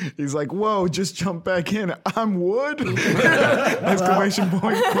 He's like, whoa, just jump back in. I'm wood? Exclamation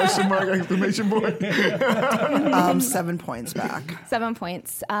point, question mark, exclamation point. 7 points back. 7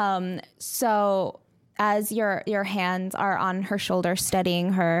 points. So as your hands are on her shoulder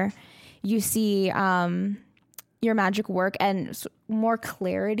steadying her, you see your magic work and more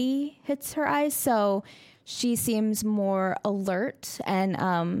clarity hits her eyes. So she seems more alert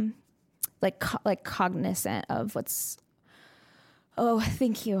and like cognizant of what's... Oh,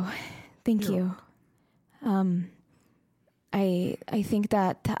 thank you. Thank you. I think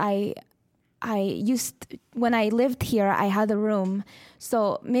that I used, when I lived here, I had a room.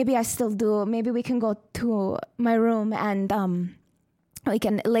 So maybe I still do. Maybe we can go to my room and we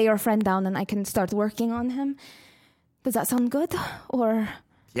can lay your friend down and I can start working on him. Does that sound good? Or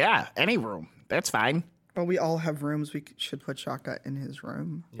Yeah, any room. That's fine. Well, we all have rooms. We should put Shaka in his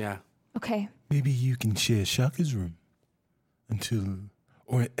room. Yeah. okay. Maybe you can share Shaka's room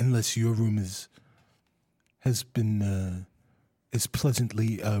unless your room has been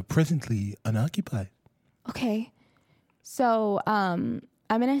presently unoccupied. Okay. So, I'm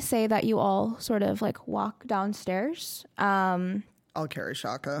going to say that you all sort of like walk downstairs. I'll carry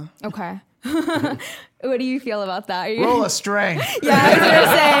Shaka. Okay. What do you feel about that? Are you... Roll a strength. Yeah, I was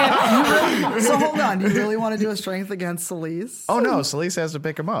going to say. So hold on. Do you really want to do a strength against Celise? Oh no, Celise has to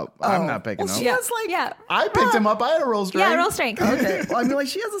pick him up. I'm not picking Well, him she up. has like... Yeah. I picked him up. I had to roll strength. Yeah, roll strength. Okay. Well, I mean, like,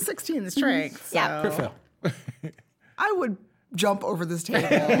 she has a 16 in strength. So Yeah. I would jump over this table.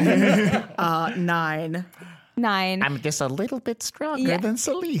 9. 9. I'm just a little bit stronger than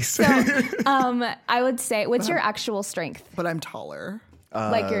Celise. I would say, what's your actual strength? But I'm taller.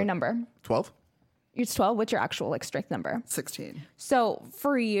 Like your number? 12. It's 12. What's your actual like strength number? 16. So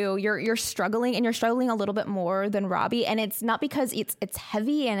for you, you're struggling, and you're struggling a little bit more than Robbie, and it's not because it's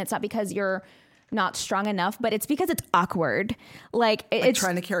heavy, and it's not because you're not strong enough, but it's because it's awkward. Like it's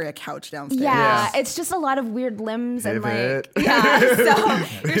Trying to carry a couch downstairs. yeah, it's just a lot of weird limbs and Pivot. like yeah. So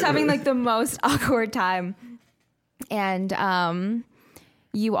you're just having like the most awkward time, and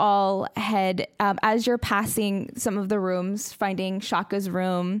you all head as you're passing some of the rooms, finding Shaka's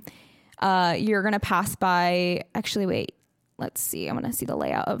room. You're gonna pass by. Actually, wait. Let's see. I want to see the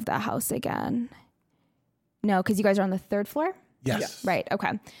layout of the house again. No, because you guys are on the 3rd floor. Yes. Right.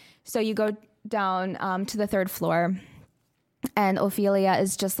 Okay. So you go down to the 3rd floor, and Ophelia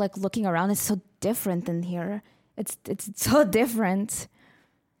is just like looking around. It's so different in here. It's so different.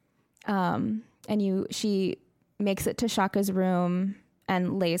 And she makes it to Shaka's room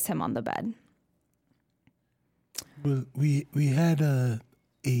and lays him on the bed. Well, we had a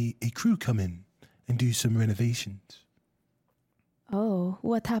crew come in and do some renovations. Oh,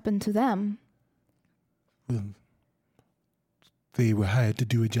 what happened to them? Well, they were hired to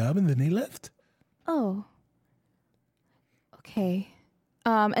do a job and then they left. Oh. Okay.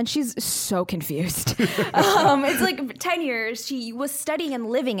 And she's so confused. It's like 10 years. She was studying and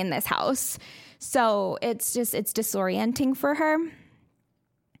living in this house. So it's disorienting for her.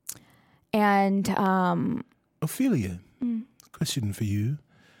 And, Ophelia, question for you.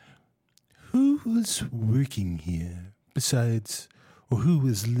 Who was working here who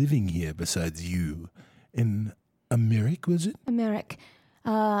was living here besides you? In Americ, was it? Americ.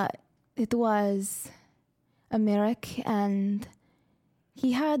 It was Americ, and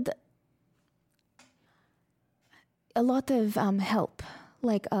he had a lot of help,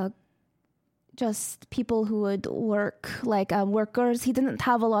 like just people who would work, like workers. He didn't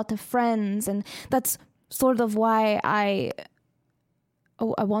have a lot of friends, and that's sort of why I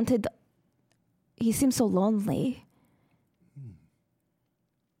wanted. He seemed so lonely.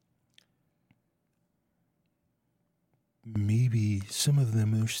 Maybe some of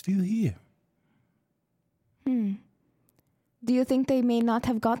them are still here. Do you think they may not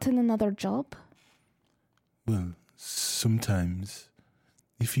have gotten another job? Well, sometimes,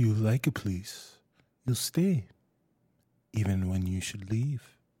 if you like a place, you'll stay, even when you should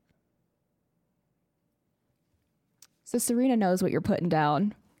leave. So Serena knows what you're putting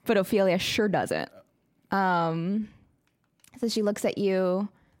down, but Ophelia sure doesn't. So she looks at you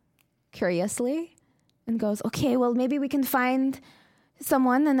curiously and goes, okay, well, maybe we can find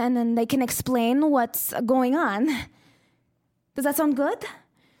someone and then they can explain what's going on. Does that sound good?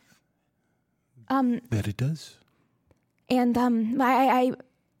 That it does. And I'm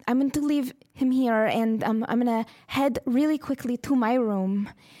going to leave him here, and I'm going to head really quickly to my room.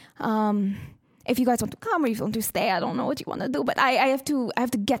 If you guys want to come or you want to stay, I don't know what you want to do, but I have to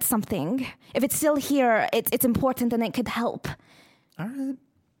get something. If it's still here, it's important and it could help. All right.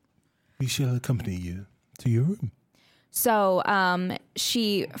 We shall accompany you to your room. So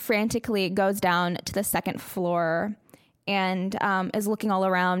she frantically goes down to the 2nd floor and is looking all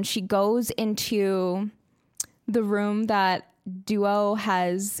around. She goes into the room that Duo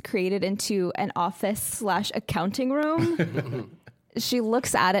has created into an office/accounting room. She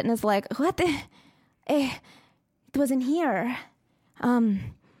looks at it and is like, what the? It wasn't here.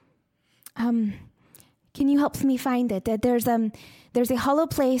 Can you help me find it? There's a hollow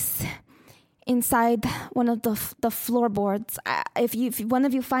place inside one of the floorboards. If one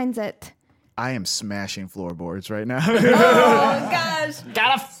of you finds it. I am smashing floorboards right now. Oh, gosh.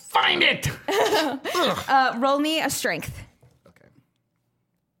 Gotta find it. Roll me a strength. Okay.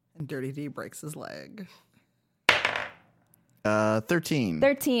 And Dirty D breaks his leg. 13.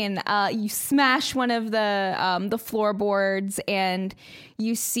 13. You smash one of the floorboards, and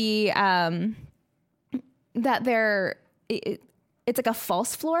you see that it's like a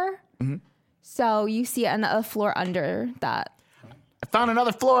false floor. Mm-hmm. So you see a floor under that. I found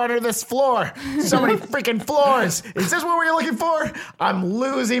another floor under this floor. So many freaking floors. Is this what we're looking for? I'm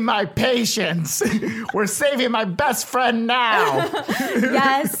losing my patience. We're saving my best friend now.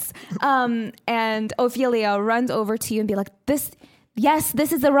 Yes. And Ophelia runs over to you and be like, this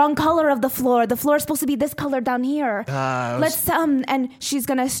is the wrong color of the floor. The floor is supposed to be this color down here. Let's, and she's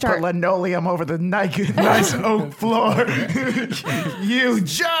going to start. Put linoleum over the nice oak floor. You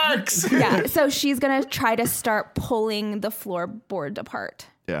jerks. Yeah. So she's going to try to start pulling the floorboard apart.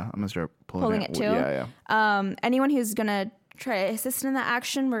 Yeah, I'm going to start Pulling it too? Yeah. Anyone who's going to try to assist in that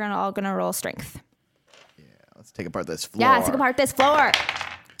action, we're all going to roll strength. Let's take apart this floor. Yeah, let's take apart this floor.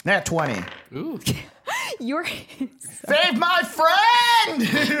 Nat 20. Ooh. You're Save my friend!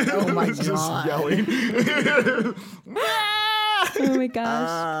 Oh my Just god. yelling. oh my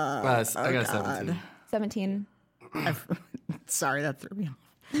gosh. I got 17. 17. Sorry, that threw me off.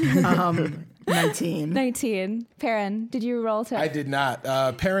 19. 19. Perrin, did you roll to? I did not.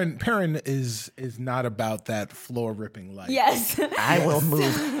 Perrin is not about that floor ripping life. Yes. I will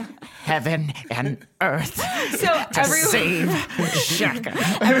move heaven and earth So save Shaka.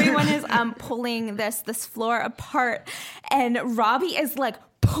 everyone is pulling this floor apart, and Robbie is like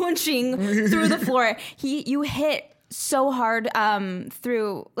punching through the floor. You hit so hard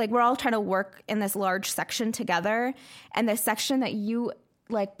through, like, we're all trying to work in this large section together, and the section that you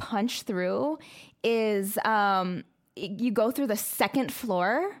like punch through is you go through the second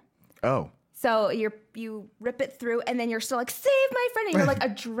floor. Oh. So you rip it through, and then you're still like, save my friend, and you're like,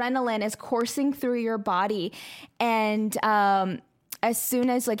 adrenaline is coursing through your body, and as soon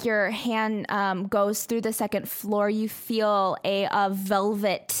as like your hand goes through the second floor, you feel a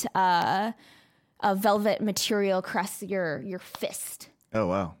velvet material cross your fist. Oh,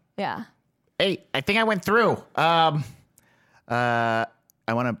 wow. Yeah. Hey, I think I went through.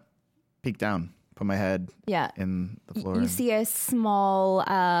 I want to peek down, put my head in the floor. You see a small,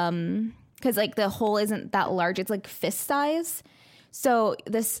 because like the hole isn't that large; it's like fist size. So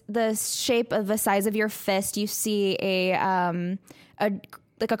the shape of the size of your fist, you see a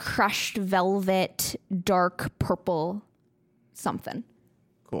crushed velvet, dark purple something.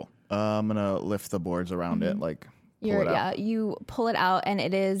 Cool. I'm going to lift the boards around it, like pull it out. Yeah, you pull it out, and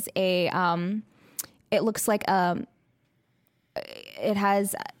it is it looks like it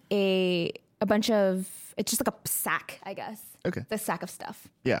has a bunch of, it's just like a sack, I guess. Okay. The sack of stuff.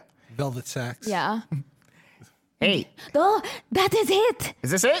 Yeah. Velvet sacks. Yeah. Hey, Oh, that is it.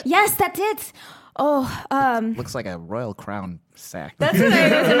 is this it? Yes, that's it. Oh, Looks like a royal crown sack. that's what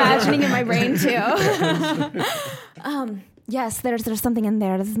I was imagining in my brain too. Yes, there's something in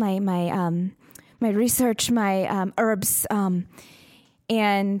there. This is my research, my herbs,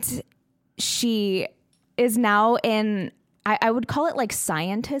 and she is now in, I would call it like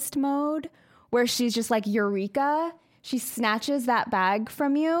scientist mode, where she's just like, Eureka. She snatches that bag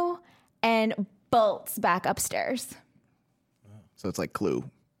from you and bolts back upstairs. So it's like Clue.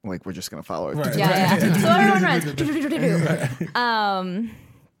 Like, we're just going to follow it. Right. Yeah. So everyone runs.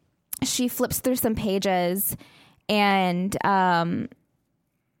 She flips through some pages and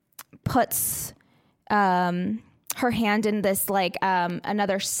puts her hand in this like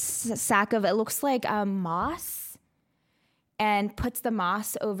another sack of, it looks like moss, and puts the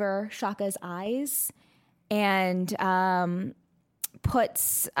moss over Shaka's eyes, and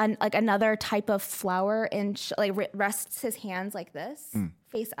puts like another type of flower in, like rests his hands like this,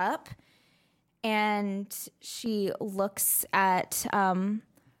 face up, and she looks at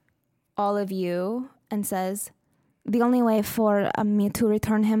all of you and says, "The only way for me to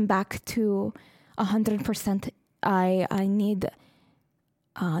return him back to 100%, I need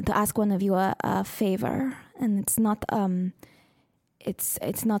to ask one of you a favor, and it's not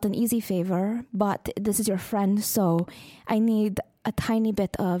it's not an easy favor, but this is your friend, so I need a tiny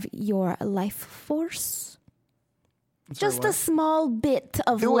bit of your life force. Just a small bit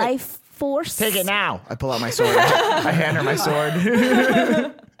of life force. Take it now. I pull out my sword. I hand her my sword.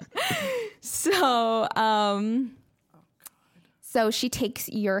 So she takes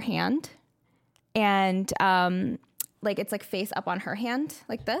your hand, and like it's like face up on her hand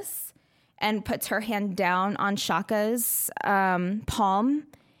like this, and puts her hand down on Shaka's palm,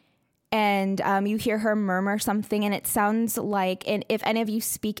 and you hear her murmur something, and it sounds like, and if any of you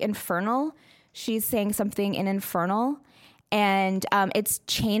speak Infernal, she's saying something in Infernal, and it's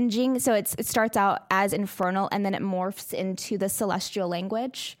changing. So it starts out as Infernal, and then it morphs into the Celestial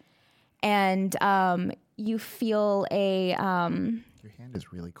language, and you feel a Your hand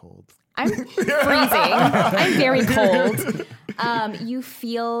is really cold. I'm freezing. I'm very cold. You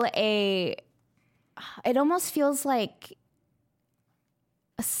feel it almost feels like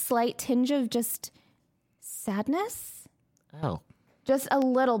a slight tinge of just sadness. Oh. Just a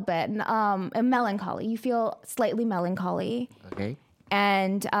little bit, a melancholy. You feel slightly melancholy. Okay.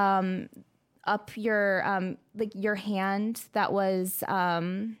 And up your your hand that was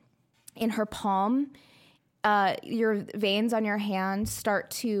in her palm, your veins on your hand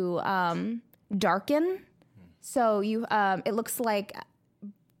start to darken. So it looks like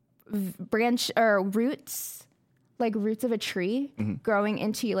branch or roots, like roots of a tree growing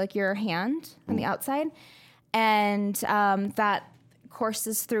into like your hand on the outside, and that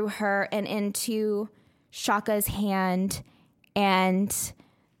courses through her and into Shaka's hand, and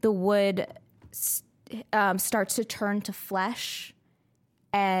the wood starts to turn to flesh,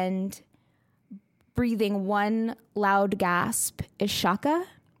 and breathing one loud gasp is Shaka.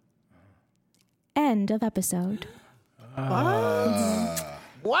 End of episode.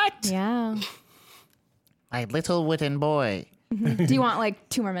 What? Yeah. My little wooden boy. Do you want like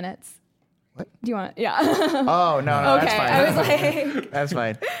 2 more minutes? What? Do you want? Yeah. Oh, no, Okay. that's fine. I was like, That's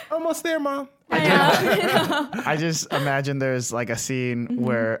fine. Almost there, Mom. I just imagine there's like a scene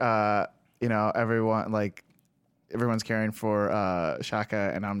where, everyone's caring for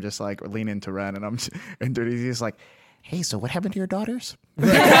Shaka, and I'm just like leaning to Rinn, and Dirty's just like, hey, so what happened to your daughters? And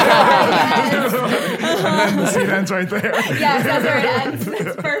then the scene ends right there. yes, that's where it ends.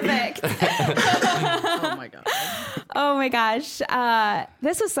 It's perfect. Oh my god. Oh my gosh.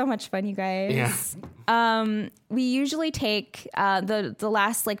 This was so much fun, you guys. Yeah. We usually take the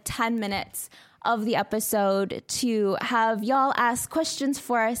last like 10 minutes of the episode to have y'all ask questions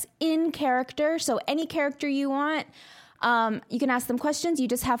for us in character. So any character you want, you can ask them questions. You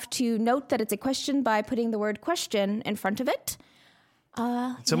just have to note that it's a question by putting the word question in front of it.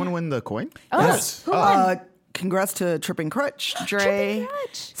 Did someone win the coin? Oh, Yes. who won? Congrats to Tripping Crutch, Dre. Tripping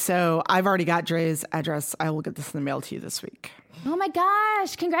Crutch. So I've already got Dre's address. I will get this in the mail to you this week. Oh my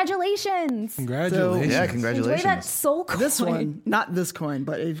gosh. Congratulations. Congratulations. Yeah, Enjoy congratulations. that soul coin. This one, not this coin,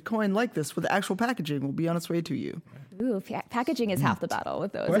 but a coin like this with actual packaging will be on its way to you. Ooh, packaging is half the battle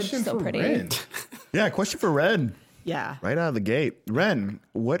with those. Question it's so for pretty. Rinn. Yeah, question for Rinn. Yeah. Right out of the gate. Rinn,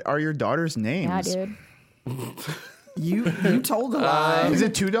 what are your daughters' names? Yeah, dude. You told a lie. Is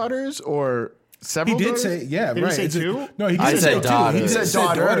it 2 daughters or He several did daughters? say, yeah, Did right. he Is say it- 2? No, he I did said say 2. daughters. He He did said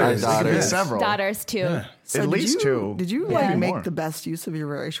daughters. Daughters. It could be Daughters. several. Daughters too. Yeah. So At least 2. Did you Maybe like make more. the best use of your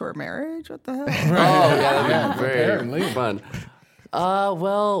very short marriage? What the hell? Oh, yeah, that'd be very apparently. fun.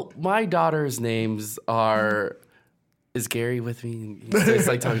 Well, my daughter's names is Gary with me? It's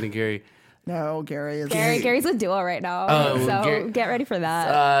like talking to Gary. No, Gary is. Gary's a duo right now. Oh, so get ready for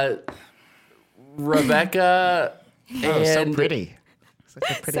that. Rebecca Oh, so and pretty. Such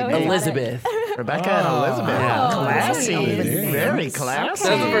a pretty So name. Elizabeth. Rebecca and Elizabeth. Yeah. Classy. yeah. Very classy. That's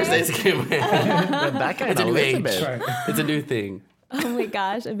the first name that came in. Rebecca and It's a new age. Elizabeth. It's a new thing. Oh my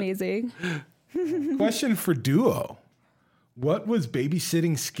gosh, amazing. Question for Duo. What was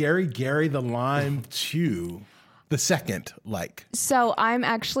babysitting Scary Gary the Lime 2 the second like? So I'm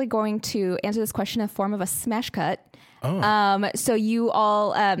actually going to answer this question in the form of a smash cut. So you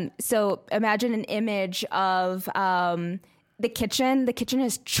all, so imagine an image of the kitchen. The kitchen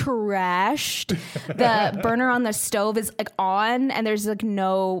is trashed. The burner on the stove is like on, and there's like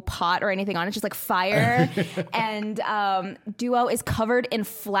no pot or anything on. It's just like fire. And Duo is covered in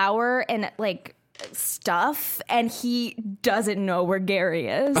flour and like stuff, and he doesn't know where Gary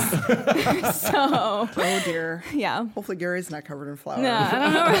is. So Oh dear. yeah. Hopefully Gary's not covered in flour. No, I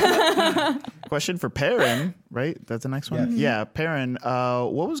don't know. Question for Perrin, right? That's the next one? Yes. Yeah, Perrin,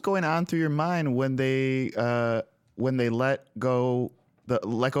 what was going on through your mind when they let go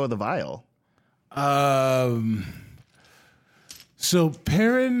of the vial? So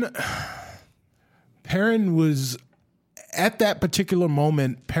Perrin was at that particular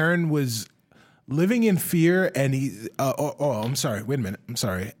moment. Perrin was living in fear, and he. I'm sorry. Wait a minute. I'm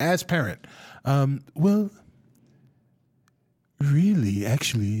sorry. As parent, well, really,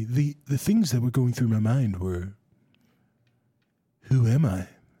 actually, the things that were going through my mind were: who am I?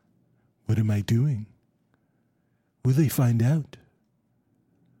 What am I doing? Will they find out?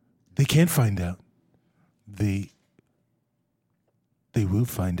 They can't find out. They will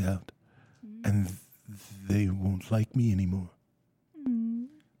find out, and they won't like me anymore.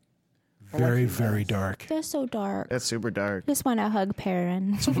 Very, very dark. They're so dark. That's super dark. Just want to hug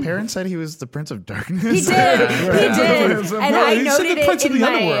Perrin. So Perrin said he was the Prince of Darkness. He did. He did. And I he said noted the Prince it of in the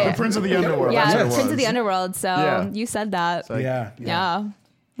my... Underworld. The Prince of the Underworld. Yeah, That's what it Prince of the was. Underworld. So Yeah. you said that. Like- Yeah. Yeah.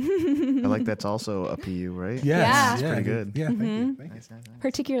 I like that's also a PU, right? Yeah. Yes. Pretty good. Yeah, thank you. Thank you.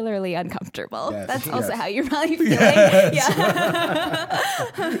 Particularly uncomfortable. Yes, That's also yes. how you're probably feeling. Yeah.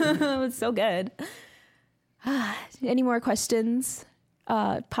 It was so good. Any more questions?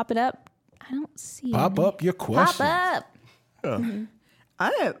 Pop it up. I don't see Pop any. up your question. Pop up.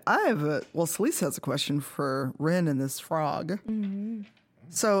 I have a well. Celeste has a question for Rinn and this frog.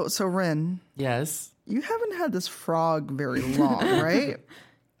 So Rinn, Yes. you haven't had this frog very long, right?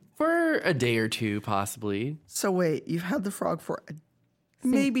 For a day or two, possibly. So wait, you've had the frog for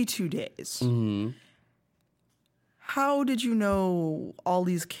maybe 2 days. How did you know all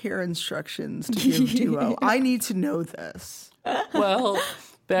these care instructions to give Duo? I need to know this. Well,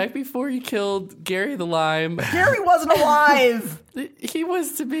 back before you killed Gary the Lime, Gary wasn't alive. he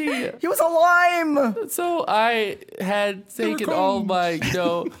was to be. He was a lime. So I had taken all my,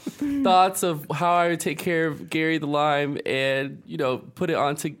 thoughts of how I would take care of Gary the Lime and, put it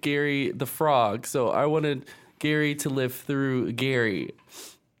onto Gary the Frog. So I wanted Gary to live through Gary.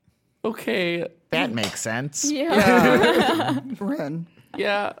 Okay. That makes sense. Yeah. Rinn,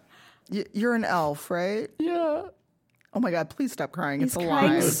 Yeah. you're an elf, right? Yeah. Oh my God, please stop crying. He's It's a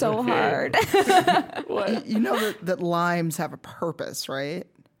crying lime. so hard. What? You know that limes have a purpose, right?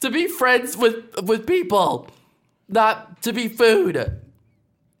 To be friends with people, not to be food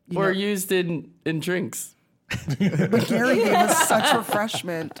or used in drinks. But Gary gave us such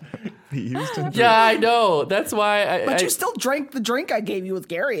refreshment. He used to. Yeah, I know. That's why But you still drank the drink I gave you with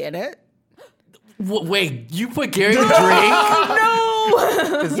Gary in it. Wait, you put Gary in the drink?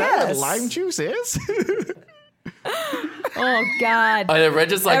 Is that Yes. what lime juice is? Oh God. And then Red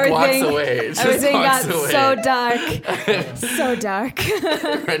just walks away. Just Everything walks got away. so dark. So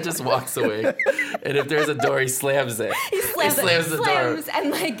dark. Red just walks away. And if there's a door, he slams it. He slams the door.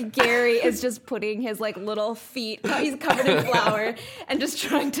 And Gary is just putting his little feet, he's covered in flour, and just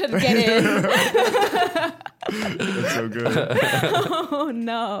trying to get in. That's so good. Oh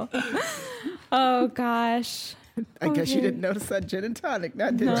no. Oh gosh. I guess you didn't notice that gin and tonic,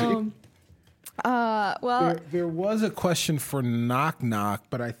 now did you? Well, There was a question for Knock Knock,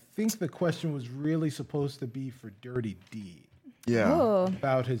 but I think the question was really supposed to be for Dirty D Yeah.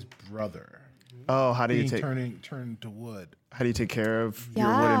 about his brother Oh, how do you being take turned to wood. how do you take care of your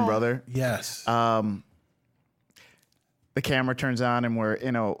Yeah. wooden brother? Yes. The camera turns on and we're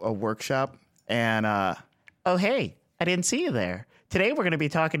in a workshop and Oh, hey, I didn't see you there. Today we're going to be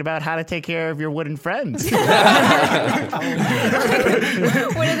talking about how to take care of your wooden friends. what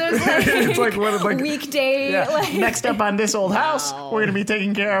are those it's like one of weekday Next up on this old house, we're going to be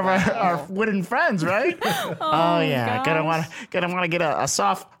taking care of our wooden friends, right? Oh yeah, gonna want to get a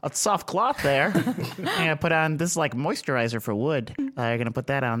soft cloth there. You're gonna put on this is like moisturizer for wood. You're gonna put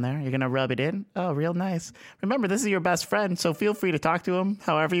that on there. You're gonna rub it in. Oh, real nice. Remember, this is your best friend, so feel free to talk to him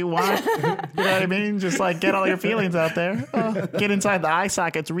however you want. You know what I mean? Just get all your feelings out there. Get inside the eye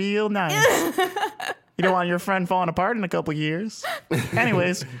sockets real nice. You don't want your friend falling apart in a couple years.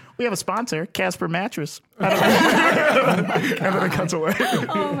 Anyways, we have a sponsor, Casper Mattress. and then it cuts away.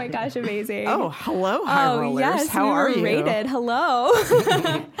 Oh my gosh, amazing. Oh, hello, high rollers. Yes, How we are were you? rated. Hello.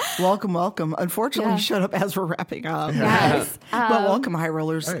 Welcome. Unfortunately, Yeah. you showed up as we're wrapping up. Yes. But welcome, high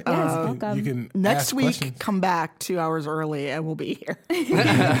rollers. All right. yes, You welcome. can Next ask week, questions. come back 2 hours early and we'll be here.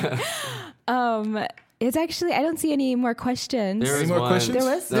 It's actually, I don't see any more questions. There was more one. questions?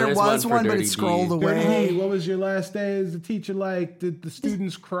 There was? There was for one, but Dirty it scrolled D. Dirty away. D, what was your last day as a teacher like? Did the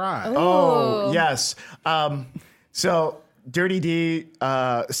students cry? Oh, yes. So Dirty D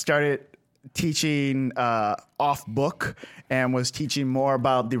started teaching off book and was teaching more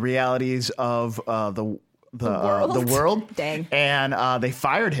about the realities of the world. Dang. And they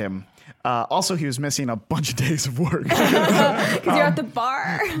fired him. Also, he was missing a bunch of days of work. Because you're at the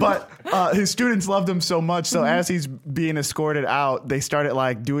bar. But his students loved him so much. So as he's being escorted out, they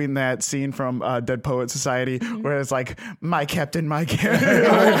started doing that scene from Dead Poet Society where it's like, my captain, my captain,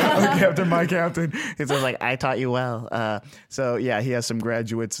 my captain, my captain. It says I taught you well. So yeah, he has some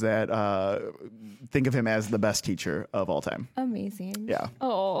graduates that think of him as the best teacher of all time. Amazing. Yeah.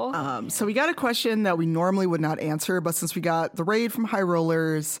 Oh. So we got a question that we normally would not answer, but since we got the raid from high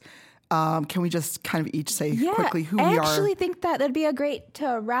rollers, can we just kind of each say quickly who I we are? actually think that'd be a great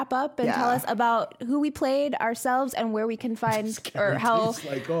to wrap up and tell us about who we played ourselves and where we can find or how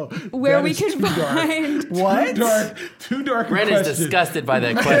where that we is can too dark. find. What? Too dark. Red is question. disgusted by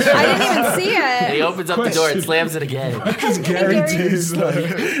that question. I didn't even see it. He opens up the door and slams it again. Gary D's like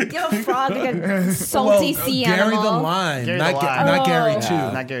You have a frog, like a salty sea Gary animal. the Lion, Gary not, the Lion. not Gary Oh. too.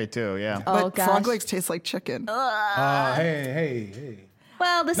 Not Gary too. Yeah. Oh But gosh. frog legs taste like chicken. Hey.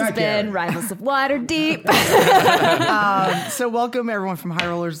 Well, this Not has been Gary. Rivals of Waterdeep. So welcome everyone from High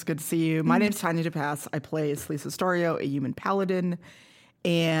Rollers. It's good to see you. My name's Tanya DePass. I play Celise Astorio, a human paladin.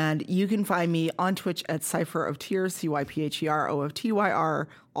 And you can find me on Twitch at Cypher of Tears, CYPHEROFTYR.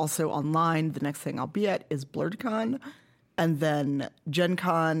 Also online. The next thing I'll be at is BlurredCon, and then Gen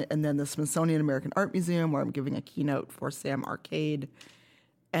Con, and then the Smithsonian American Art Museum, where I'm giving a keynote for Sam Arcade,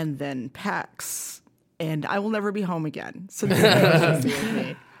 and then PAX. And I will never be home again. So this is what you see with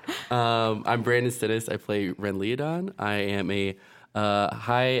me. I'm Brandon Stinnis. I play Rinn Leodon. I am a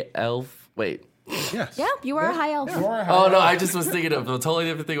high elf. Wait. Yes. Yeah, you are a high elf. You are a high Oh, no, elf. I just was thinking of a totally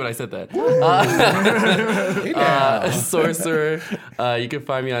different thing when I said that. Hey now. Sorcerer. You can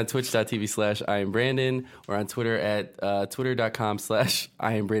find me on twitch.tv/IamBrandon or on Twitter at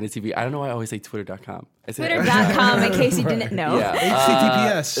twitter.com/IamBrandonTV. I don't know why I always say twitter.com. I say Twitter.com, in case you didn't know. Yeah.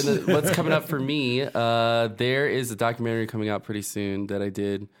 HTTPS. And then what's coming up for me, there is a documentary coming out pretty soon that I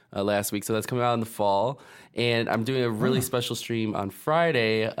did last week. So that's coming out in the fall. And I'm doing a really special stream on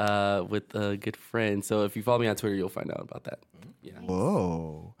Friday with a good friend. So if you follow me on Twitter, you'll find out about that. Yeah.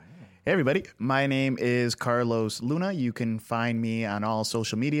 Whoa. Hey, everybody. My name is Carlos Luna. You can find me on all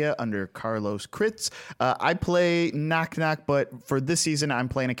social media under Carlos Crits. I play Knock Knock, but for this season, I'm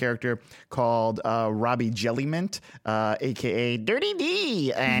playing a character called Robbie Jellymint, a.k.a. Dirty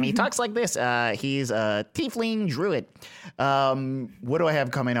D. And he talks like this. He's a tiefling druid. What do I have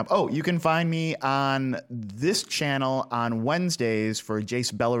coming up? Oh, you can find me on this channel on Wednesdays for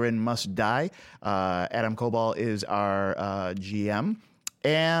Jace Bellerin Must Die. Adam Cobal is our GM.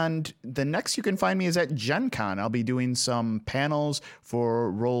 And the next you can find me is at Gen Con. I'll be doing some panels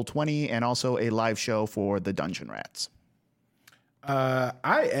for Roll20 and also a live show for the Dungeon Rats. I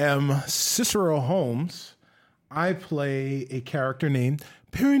am Cicero Holmes. I play a character named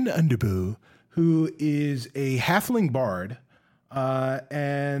Perrin Underbow, who is a halfling bard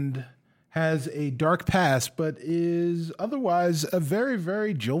and has a dark past, but is otherwise a very,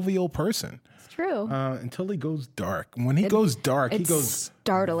 very jovial person. True. Until he goes dark. When he goes dark, he It's goes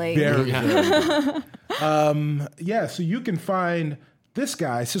startling. very, very dark. So you can find this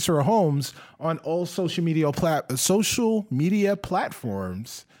guy, Cicero Holmes, on all social media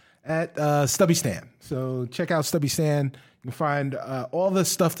platforms at Stubby Stan. So check out Stubby Stan. You can find all the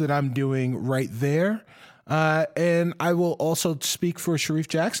stuff that I'm doing right there. And I will also speak for Sharif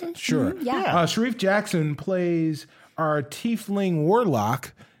Jackson. Sure. Yeah. Sharif Jackson plays our tiefling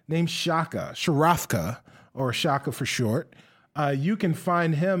warlock named Shaka, Sharafka, or Shaka for short. You can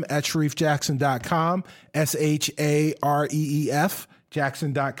find him at sharifjackson.com, SHAREEF,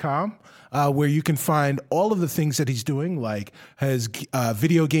 Jackson.com, where you can find all of the things that he's doing, like his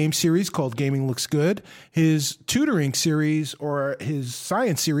video game series called Gaming Looks Good, his tutoring series or his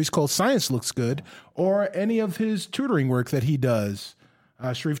science series called Science Looks Good, or any of his tutoring work that he does,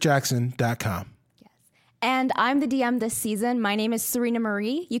 sharifjackson.com. And I'm the DM this season. My name is Serena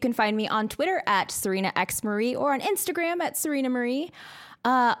Marie. You can find me on Twitter at SerenaXMarie or on Instagram at Serena Marie.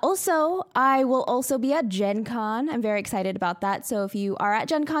 Also, I will also be at Gen Con. I'm very excited about that. So if you are at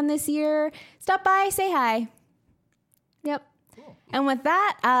Gen Con this year, stop by, say hi. Yep. Cool. And with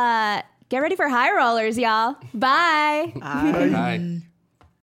that, get ready for high rollers, y'all. Bye. Bye.